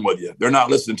 they're done with you. They're not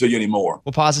listening to you anymore.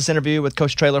 We'll pause this interview with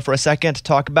Coach Traylor for a second to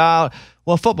talk about,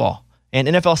 well, football and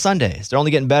NFL Sundays. They're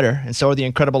only getting better, and so are the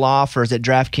incredible offers at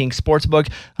DraftKings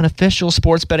Sportsbook, an official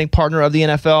sports betting partner of the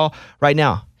NFL. Right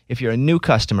now, if you're a new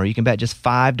customer, you can bet just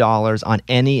 $5 on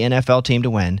any NFL team to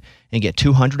win and get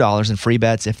 $200 in free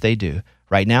bets if they do.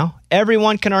 Right now,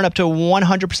 everyone can earn up to a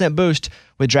 100% boost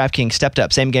with DraftKings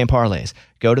stepped-up same-game parlays.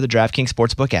 Go to the DraftKings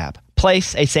Sportsbook app,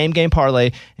 place a same-game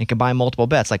parlay, and combine multiple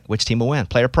bets like which team will win,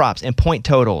 player props, and point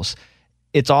totals.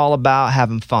 It's all about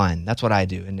having fun. That's what I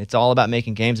do. And it's all about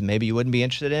making games maybe you wouldn't be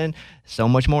interested in so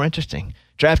much more interesting.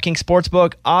 DraftKings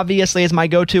Sportsbook obviously is my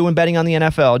go-to when betting on the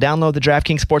NFL. Download the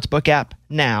DraftKings Sportsbook app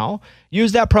now.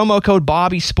 Use that promo code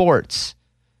BobbySports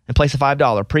and place a $5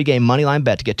 pregame moneyline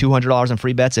bet to get $200 in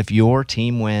free bets if your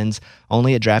team wins.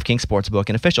 Only at DraftKings Sportsbook,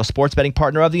 an official sports betting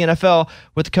partner of the NFL,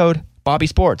 with the code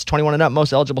BobbySports. 21 and up,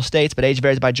 most eligible states, but age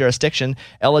varies by jurisdiction.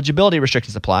 Eligibility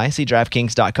restrictions apply. See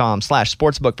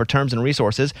DraftKings.com/sportsbook for terms and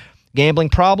resources. Gambling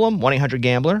problem?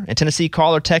 1-800-GAMBLER. In Tennessee,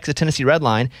 call or text the Tennessee Red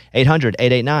Line,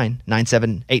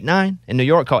 800-889-9789. In New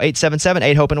York, call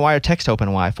 877-8-HOPE-NY or text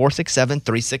HOPE-NY,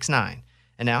 467-369.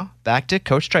 And now, back to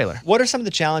Coach Traylor. What are some of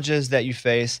the challenges that you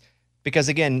face? Because,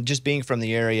 again, just being from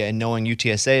the area and knowing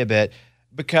UTSA a bit,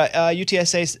 because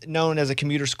UTSA is known as a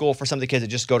commuter school for some of the kids that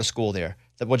just go to school there,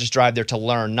 that will just drive there to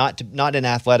learn, not in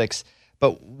athletics.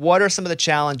 But what are some of the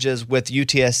challenges with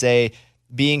UTSA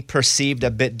being perceived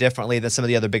a bit differently than some of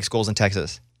the other big schools in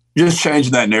Texas? Just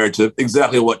changing that narrative,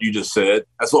 exactly what you just said.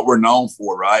 That's what we're known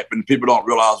for, right? And people don't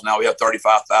realize now we have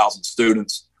 35,000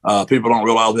 students. People don't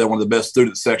realize we have one of the best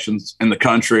student sections in the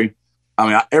country. I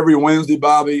mean, every Wednesday,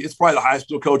 Bobby, it's probably the high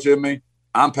school coach in me.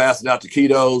 I'm passing out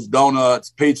taquitos,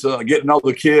 donuts, pizza, getting to know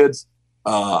the kids.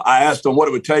 I asked them what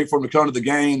it would take for them to come to the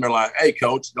game. They're like, hey,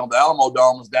 coach, the Alamo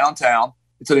Dome is downtown.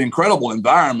 It's an incredible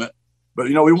environment. But,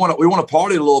 we want to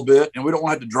party a little bit, and we don't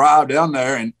want to have to drive down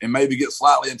there and maybe get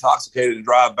slightly intoxicated and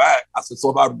drive back. I said, so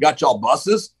if I've got y'all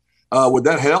buses, would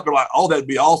that help? They're like, oh, that'd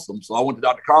be awesome. So I went to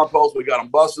Dr. Compost. We got them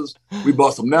buses. We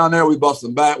bus them down there. We bus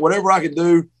them back. Whatever I can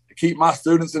do to keep my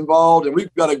students involved. And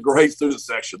we've got a great student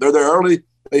section. They're there early.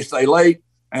 They stay late.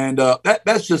 And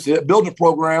that's just it. Building a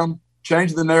program,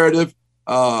 changing the narrative,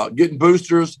 getting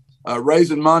boosters,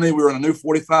 raising money. We're in a new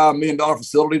 $45 million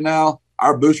facility now.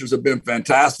 Our boosters have been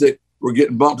fantastic. We're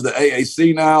getting bumped to the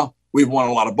AAC now. We've won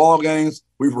a lot of ball games.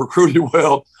 We've recruited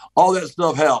well. All that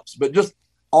stuff helps. But just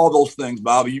all those things,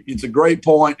 Bobby, it's a great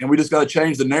point, and we just got to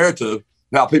change the narrative of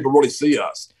how people really see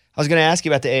us. I was going to ask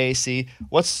you about the AAC.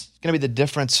 What's going to be the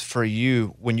difference for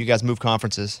you when you guys move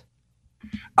conferences?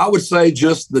 I would say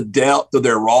just the depth of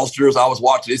their rosters. I was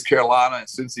watching East Carolina and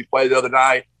Cincy play the other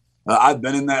night. I've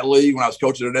been in that league when I was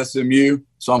coaching at SMU,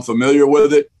 so I'm familiar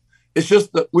with it. It's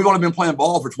just that we've only been playing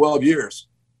ball for 12 years.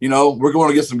 You know, we're going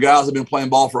to get some guys that have been playing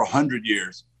ball for 100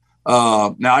 years.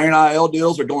 Now, our NIL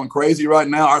deals are going crazy right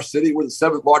now. Our city, we're the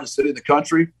 7th largest city in the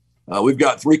country. We've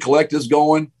got 3 collectives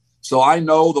going. So I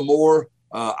know the more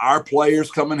our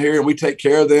players come in here and we take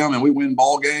care of them and we win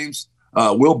ball games,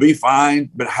 we'll be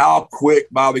fine. But how quick,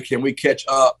 Bobby, can we catch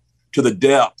up to the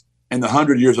depth and the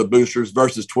 100 years of boosters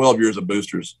versus 12 years of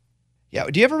boosters? Yeah.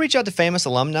 Do you ever reach out to famous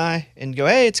alumni and go,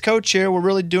 hey, it's Coach here. We're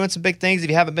really doing some big things. If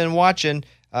you haven't been watching,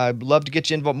 I'd love to get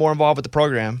you more involved with the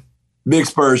program. Big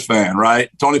Spurs fan, right?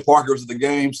 Tony Parker was at the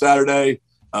game Saturday.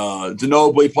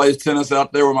 Ginobili plays tennis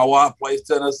out there where my wife plays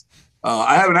tennis.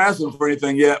 I haven't asked him for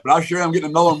anything yet, but I'm sure I'm getting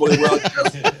to know him really well.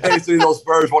 Hey, see, those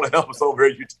Spurs want to help us over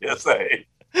here at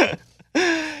UTSA.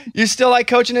 You still like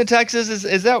coaching in Texas?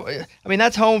 Is that? I mean,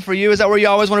 that's home for you. Is that where you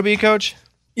always want to be, Coach?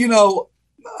 You know,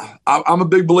 I'm a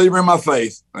big believer in my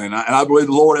faith, and I believe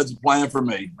the Lord has a plan for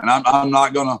me. And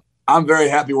I'm very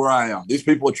happy where I am. These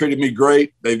people have treated me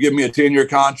great. They've given me a 10-year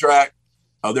contract.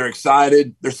 They're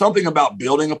excited. There's something about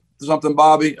building something,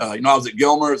 Bobby. I was at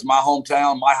Gilmer. It's my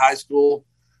hometown, my high school.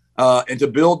 And to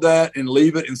build that and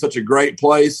leave it in such a great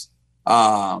place,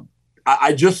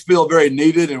 I just feel very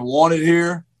needed and wanted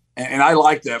here. And I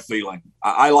like that feeling.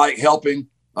 I like helping.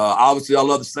 Obviously, I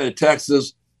love the state of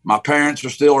Texas. My parents are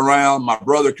still around. My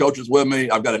brother coaches with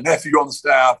me. I've got a nephew on the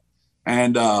staff.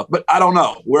 But I don't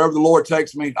know. Wherever the Lord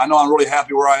takes me, I know I'm really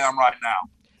happy where I am right now.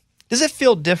 Does it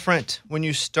feel different when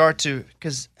you start to –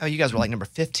 because you guys were like number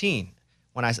 15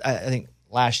 when I think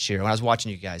last year when I was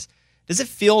watching you guys. Does it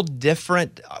feel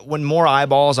different when more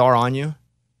eyeballs are on you?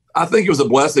 I think it was a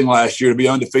blessing last year to be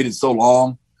undefeated so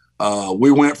long.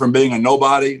 We went from being a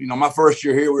nobody. You know, my first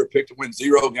year here, we were picked to win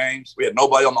 0 games. We had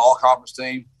nobody on the all-conference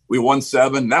team. We won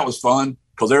 7. That was fun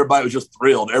because everybody was just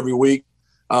thrilled every week.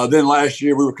 Then last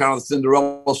year, we were kind of the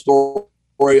Cinderella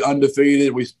story,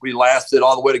 undefeated. We lasted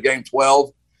all the way to game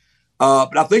 12.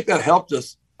 But I think that helped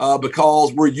us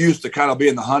because we're used to kind of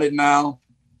being the hunted now.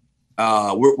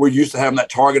 We're used to having that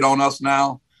target on us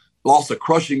now. Lost a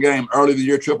crushing game early in the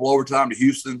year, triple overtime to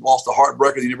Houston. Lost a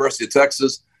heartbreaker at the University of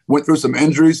Texas. Went through some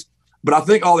injuries. But I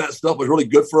think all that stuff was really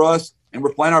good for us, and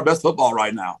we're playing our best football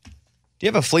right now. Do you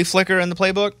have a flea flicker in the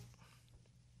playbook?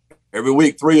 Every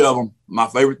week, 3 of them. My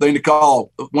favorite thing to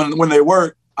call. When they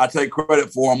work, I take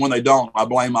credit for them. When they don't, I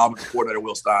blame offensive coordinator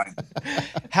Will Stein.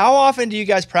 How often do you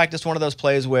guys practice one of those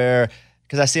plays where –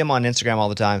 because I see them on Instagram all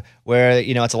the time where,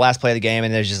 it's the last play of the game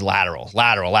and there's just lateral.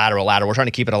 We're trying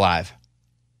to keep it alive.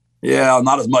 Yeah,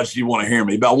 not as much as you want to hear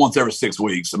me. About once every 6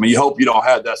 weeks. I mean, you hope you don't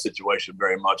have that situation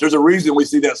very much. There's a reason we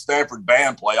see that Stanford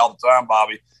band play all the time,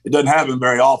 Bobby. It doesn't happen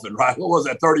very often, right? What was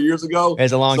that, 30 years ago?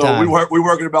 It's a long time. So we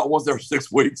work it about once every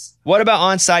 6 weeks. What about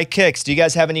onside kicks? Do you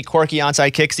guys have any quirky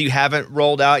onside kicks that you haven't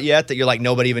rolled out yet that you're like,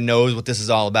 nobody even knows what this is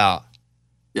all about?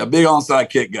 Yeah, big onside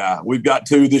kick guy. We've got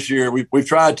 2 this year. We've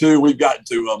tried 2. We've gotten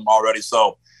 2 of them already.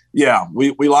 So, yeah,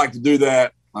 we like to do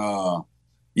that.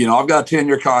 I've got a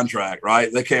 10-year contract,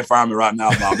 right? They can't fire me right now,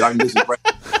 Bob. I can do some for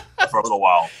a little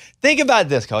while. Think about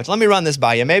this, Coach. Let me run this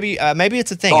by you. Maybe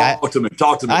it's a thing.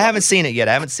 Talk to me. I haven't seen it yet.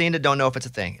 I haven't seen it. Don't know if it's a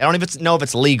thing. I don't even know if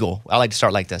it's legal. I like to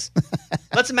start like this.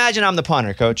 Let's imagine I'm the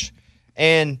punter, Coach,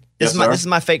 and this is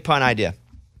my fake punt idea.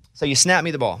 So you snap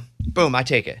me the ball. Boom, I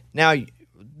take it. Now,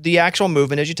 the actual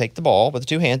movement is you take the ball with the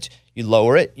 2 hands, you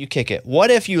lower it, you kick it. What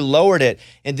if you lowered it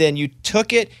and then you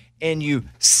took it and you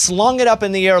slung it up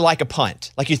in the air like a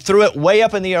punt? Like you threw it way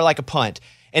up in the air like a punt.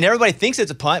 And everybody thinks it's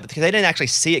a punt because they didn't actually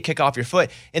see it kick off your foot.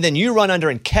 And then you run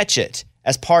under and catch it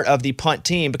as part of the punt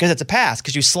team because it's a pass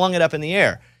because you slung it up in the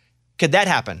air. Could that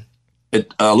happen?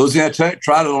 Louisiana Tech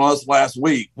tried it on us last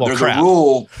week. Well, There's crap. a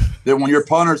rule that when your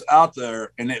punter's out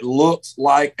there and it looks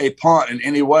like a punt in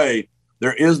any way,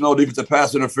 there is no defensive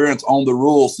pass interference on the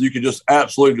rule, so you can just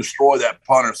absolutely destroy that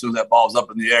punter as soon as that ball's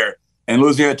up in the air. And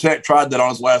Louisiana Tech tried that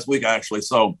on us last week, actually.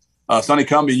 So, Sonny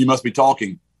Cumbie, you must be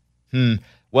talking.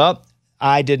 Well,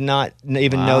 I did not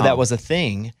even know that was a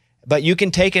thing. But you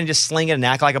can take it and just sling it and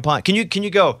act like a punt. Can you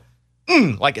go,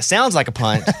 like it sounds like a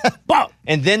punt,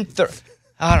 and then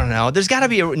I don't know. There's got to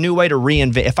be a new way to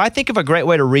reinvent. If I think of a great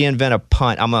way to reinvent a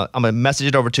punt, I'm gonna message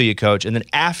it over to you, Coach, and then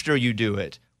after you do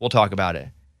it, we'll talk about it.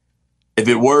 If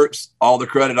it works, all the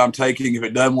credit I'm taking. If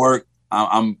it doesn't work,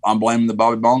 I'm blaming the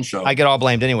Bobby Bones Show. I get all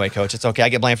blamed anyway, Coach. It's okay. I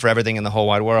get blamed for everything in the whole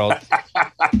wide world.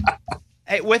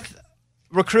 Hey, with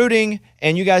recruiting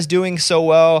and you guys doing so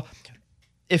well,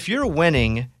 if you're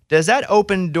winning, does that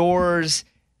open doors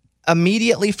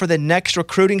immediately for the next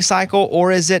recruiting cycle,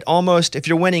 or is it almost if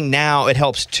you're winning now, it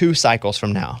helps 2 cycles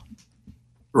from now?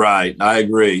 Right. I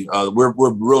agree. We're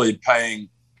really paying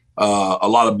a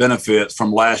lot of benefits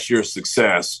from last year's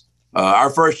success. Our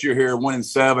first year here, winning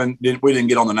 7, we didn't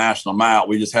get on the national map.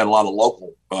 We just had a lot of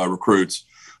local recruits.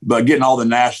 But getting all the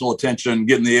national attention,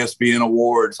 getting the ESPN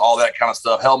awards, all that kind of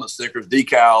stuff, helmet stickers,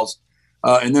 decals,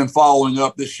 and then following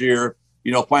up this year,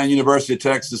 playing University of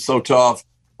Texas is so tough.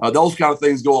 Those kind of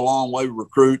things go a long way with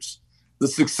recruits. The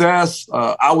success,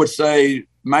 I would say,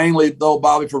 mainly, though,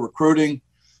 Bobby, for recruiting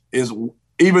is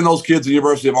even those kids at the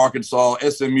University of Arkansas,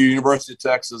 SMU, University of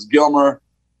Texas, Gilmer,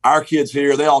 our kids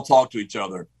here, they all talk to each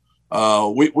other.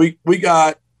 We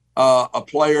got a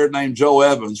player named Joe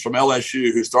Evans from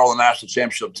LSU who started on the national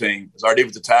championship team as our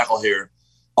defensive tackle here,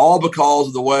 all because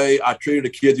of the way I treated a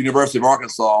kid at the University of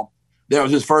Arkansas. That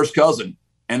was his first cousin,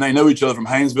 and they knew each other from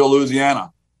Haynesville,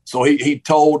 Louisiana. So he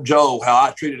told Joe how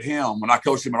I treated him when I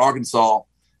coached him at Arkansas.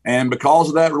 And because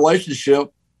of that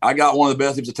relationship, I got one of the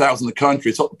best defensive tackles in the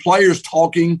country. So players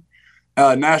talking,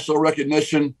 national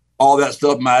recognition, all that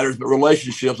stuff matters, but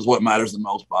relationships is what matters the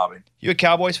most, Bobby. You a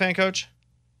Cowboys fan, Coach?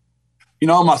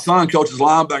 My son coaches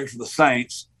linebackers for the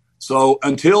Saints. So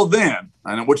until then,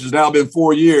 and which has now been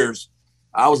 4 years,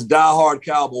 I was a diehard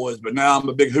Cowboys, but now I'm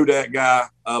a big Who Dat guy.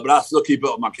 But I still keep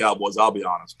up with my Cowboys, I'll be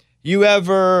honest. You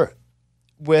ever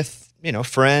with,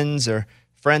 friends or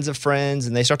friends of friends,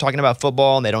 and they start talking about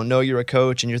football and they don't know you're a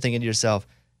coach, and you're thinking to yourself,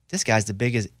 this guy's the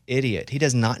biggest idiot. He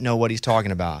does not know what he's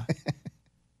talking about.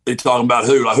 You're talking about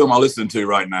who? Like, who am I listening to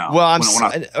right now? Well,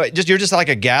 you're just like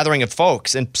a gathering of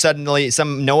folks, and suddenly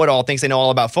some know-it-all thinks they know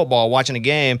all about football watching a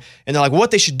game, and they're like,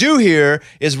 what they should do here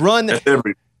is run. That's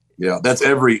every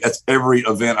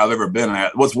event I've ever been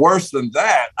at. What's worse than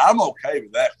that, I'm okay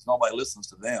with that because nobody listens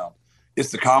to them. It's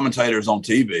the commentators on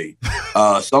TV.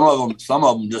 Some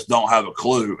of them just don't have a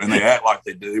clue, and they act like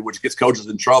they do, which gets coaches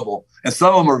in trouble. And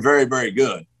some of them are very, very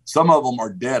good. Some of them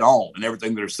are dead on in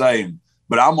everything they're saying.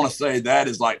 But I'm going to say that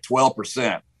is like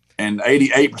 12%, and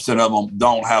 88% of them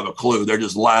don't have a clue. They're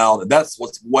just loud. And that's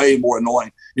what's way more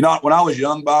annoying. When I was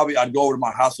young, Bobby, I'd go over to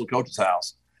my high school coach's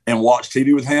house and watch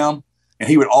TV with him, and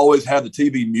he would always have the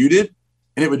TV muted,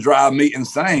 and it would drive me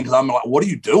insane because I'm like, what are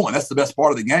you doing? That's the best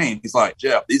part of the game. He's like,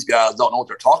 Jeff, these guys don't know what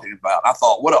they're talking about. And I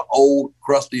thought, what an old,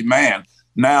 crusty man.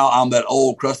 Now I'm that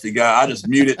old, crusty guy. I just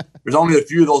mute it. There's only a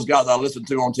few of those guys I listen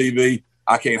to on TV.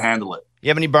 I can't handle it. You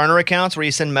have any burner accounts where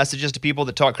you send messages to people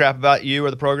that talk crap about you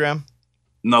or the program?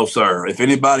 No, sir. If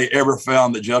anybody ever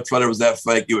found that Jeff Traylor was that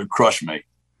fake, it would crush me.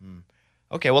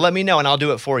 Okay, well, let me know, and I'll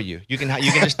do it for you. You can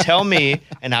just tell me,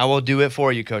 and I will do it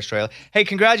for you, Coach Traylor. Hey,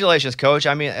 congratulations, Coach.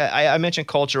 I mean, I mentioned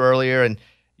culture earlier, and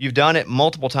you've done it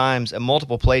multiple times at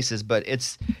multiple places, but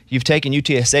you've taken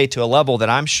UTSA to a level that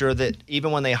I'm sure that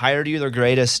even when they hired you,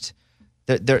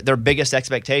 their biggest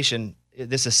expectation,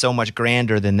 this is so much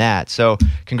grander than that. So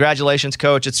congratulations,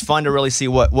 Coach. It's fun to really see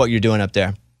what you're doing up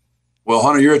there. Well,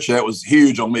 Hunter Yurchet was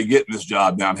huge on me getting this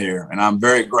job down here, and I'm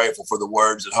very grateful for the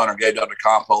words that Hunter gave down to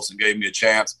Compost and gave me a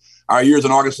chance. Our years in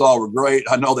Arkansas were great.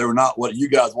 I know they were not what you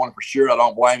guys wanted for sure. I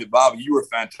don't blame you, Bobby. You were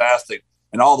fantastic,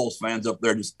 and all those fans up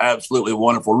there just absolutely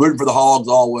wonderful. Rooting for the Hogs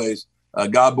always.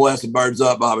 God bless and birds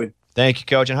up, Bobby. Thank you,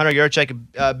 Coach. And Hunter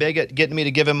Yurchet big at getting me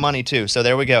to give him money, too. So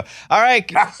there we go. All right,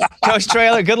 Coach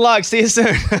Traylor, good luck. See you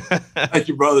soon. Thank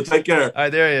you, brother. Take care. All right,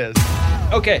 there he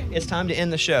is. Okay, it's time to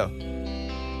end the show.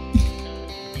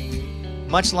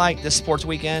 Much like this sports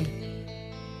weekend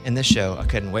and this show, I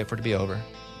couldn't wait for it to be over.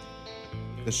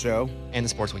 The show? And the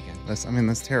sports weekend. That's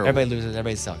terrible. Everybody loses.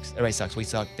 Everybody sucks. Everybody sucks. We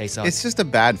suck. They suck. It's just a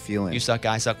bad feeling. You suck.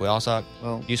 I suck. We all suck.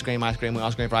 Well, you scream. I scream. We all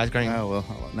scream for ice cream. Oh,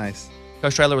 well, nice.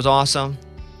 Coach Traylor was awesome.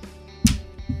 I'm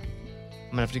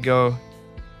going to have to go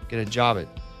get a job at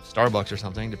Starbucks or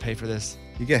something to pay for this.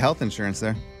 You get health insurance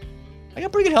there. I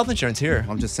got pretty good health insurance here.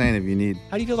 I'm just saying if you need.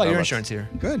 How do you feel about your insurance here?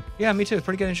 Good. Yeah, me too. It's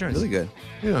pretty good insurance. Really good.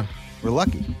 Yeah. We're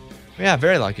lucky. Yeah,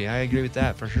 very lucky. I agree with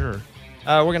that for sure.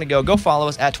 We're going to go follow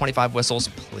us at 25 Whistles,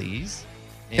 please.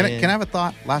 Can I have a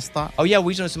thought? Last thought? Oh, yeah,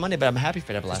 we usually do this Monday, but I'm happy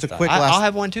for that last Just a thought. quick I'll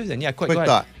have one too then. Yeah, quick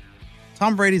thought.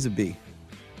 Tom Brady's a B.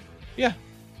 Yeah.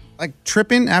 Like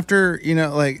tripping after,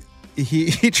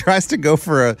 he tries to go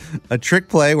for a trick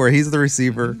play where he's the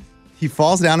receiver. He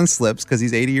falls down and slips because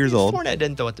he's 80 years old. Fournette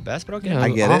didn't throw it the best, but okay. Yeah, I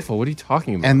get awful. it. What are you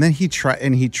talking about? And then he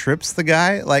trips the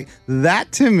guy. Like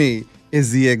that to me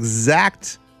is the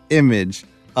exact image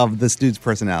of this dude's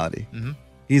personality. Mm-hmm.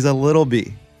 He's a little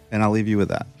B, and I'll leave you with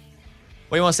that.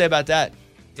 What do you want to say about that?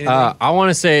 I want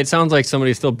to say it sounds like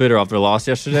somebody's still bitter after their loss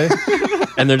yesterday,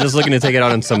 and they're just looking to take it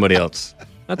out on somebody else.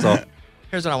 That's all.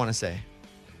 Here's what I want to say.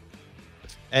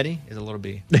 Eddie is a little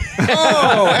B.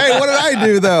 Oh, hey, what did I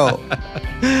do, though?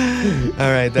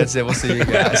 All right, that's it. We'll see you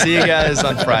guys. See you guys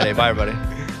on Friday. Bye,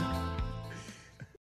 everybody.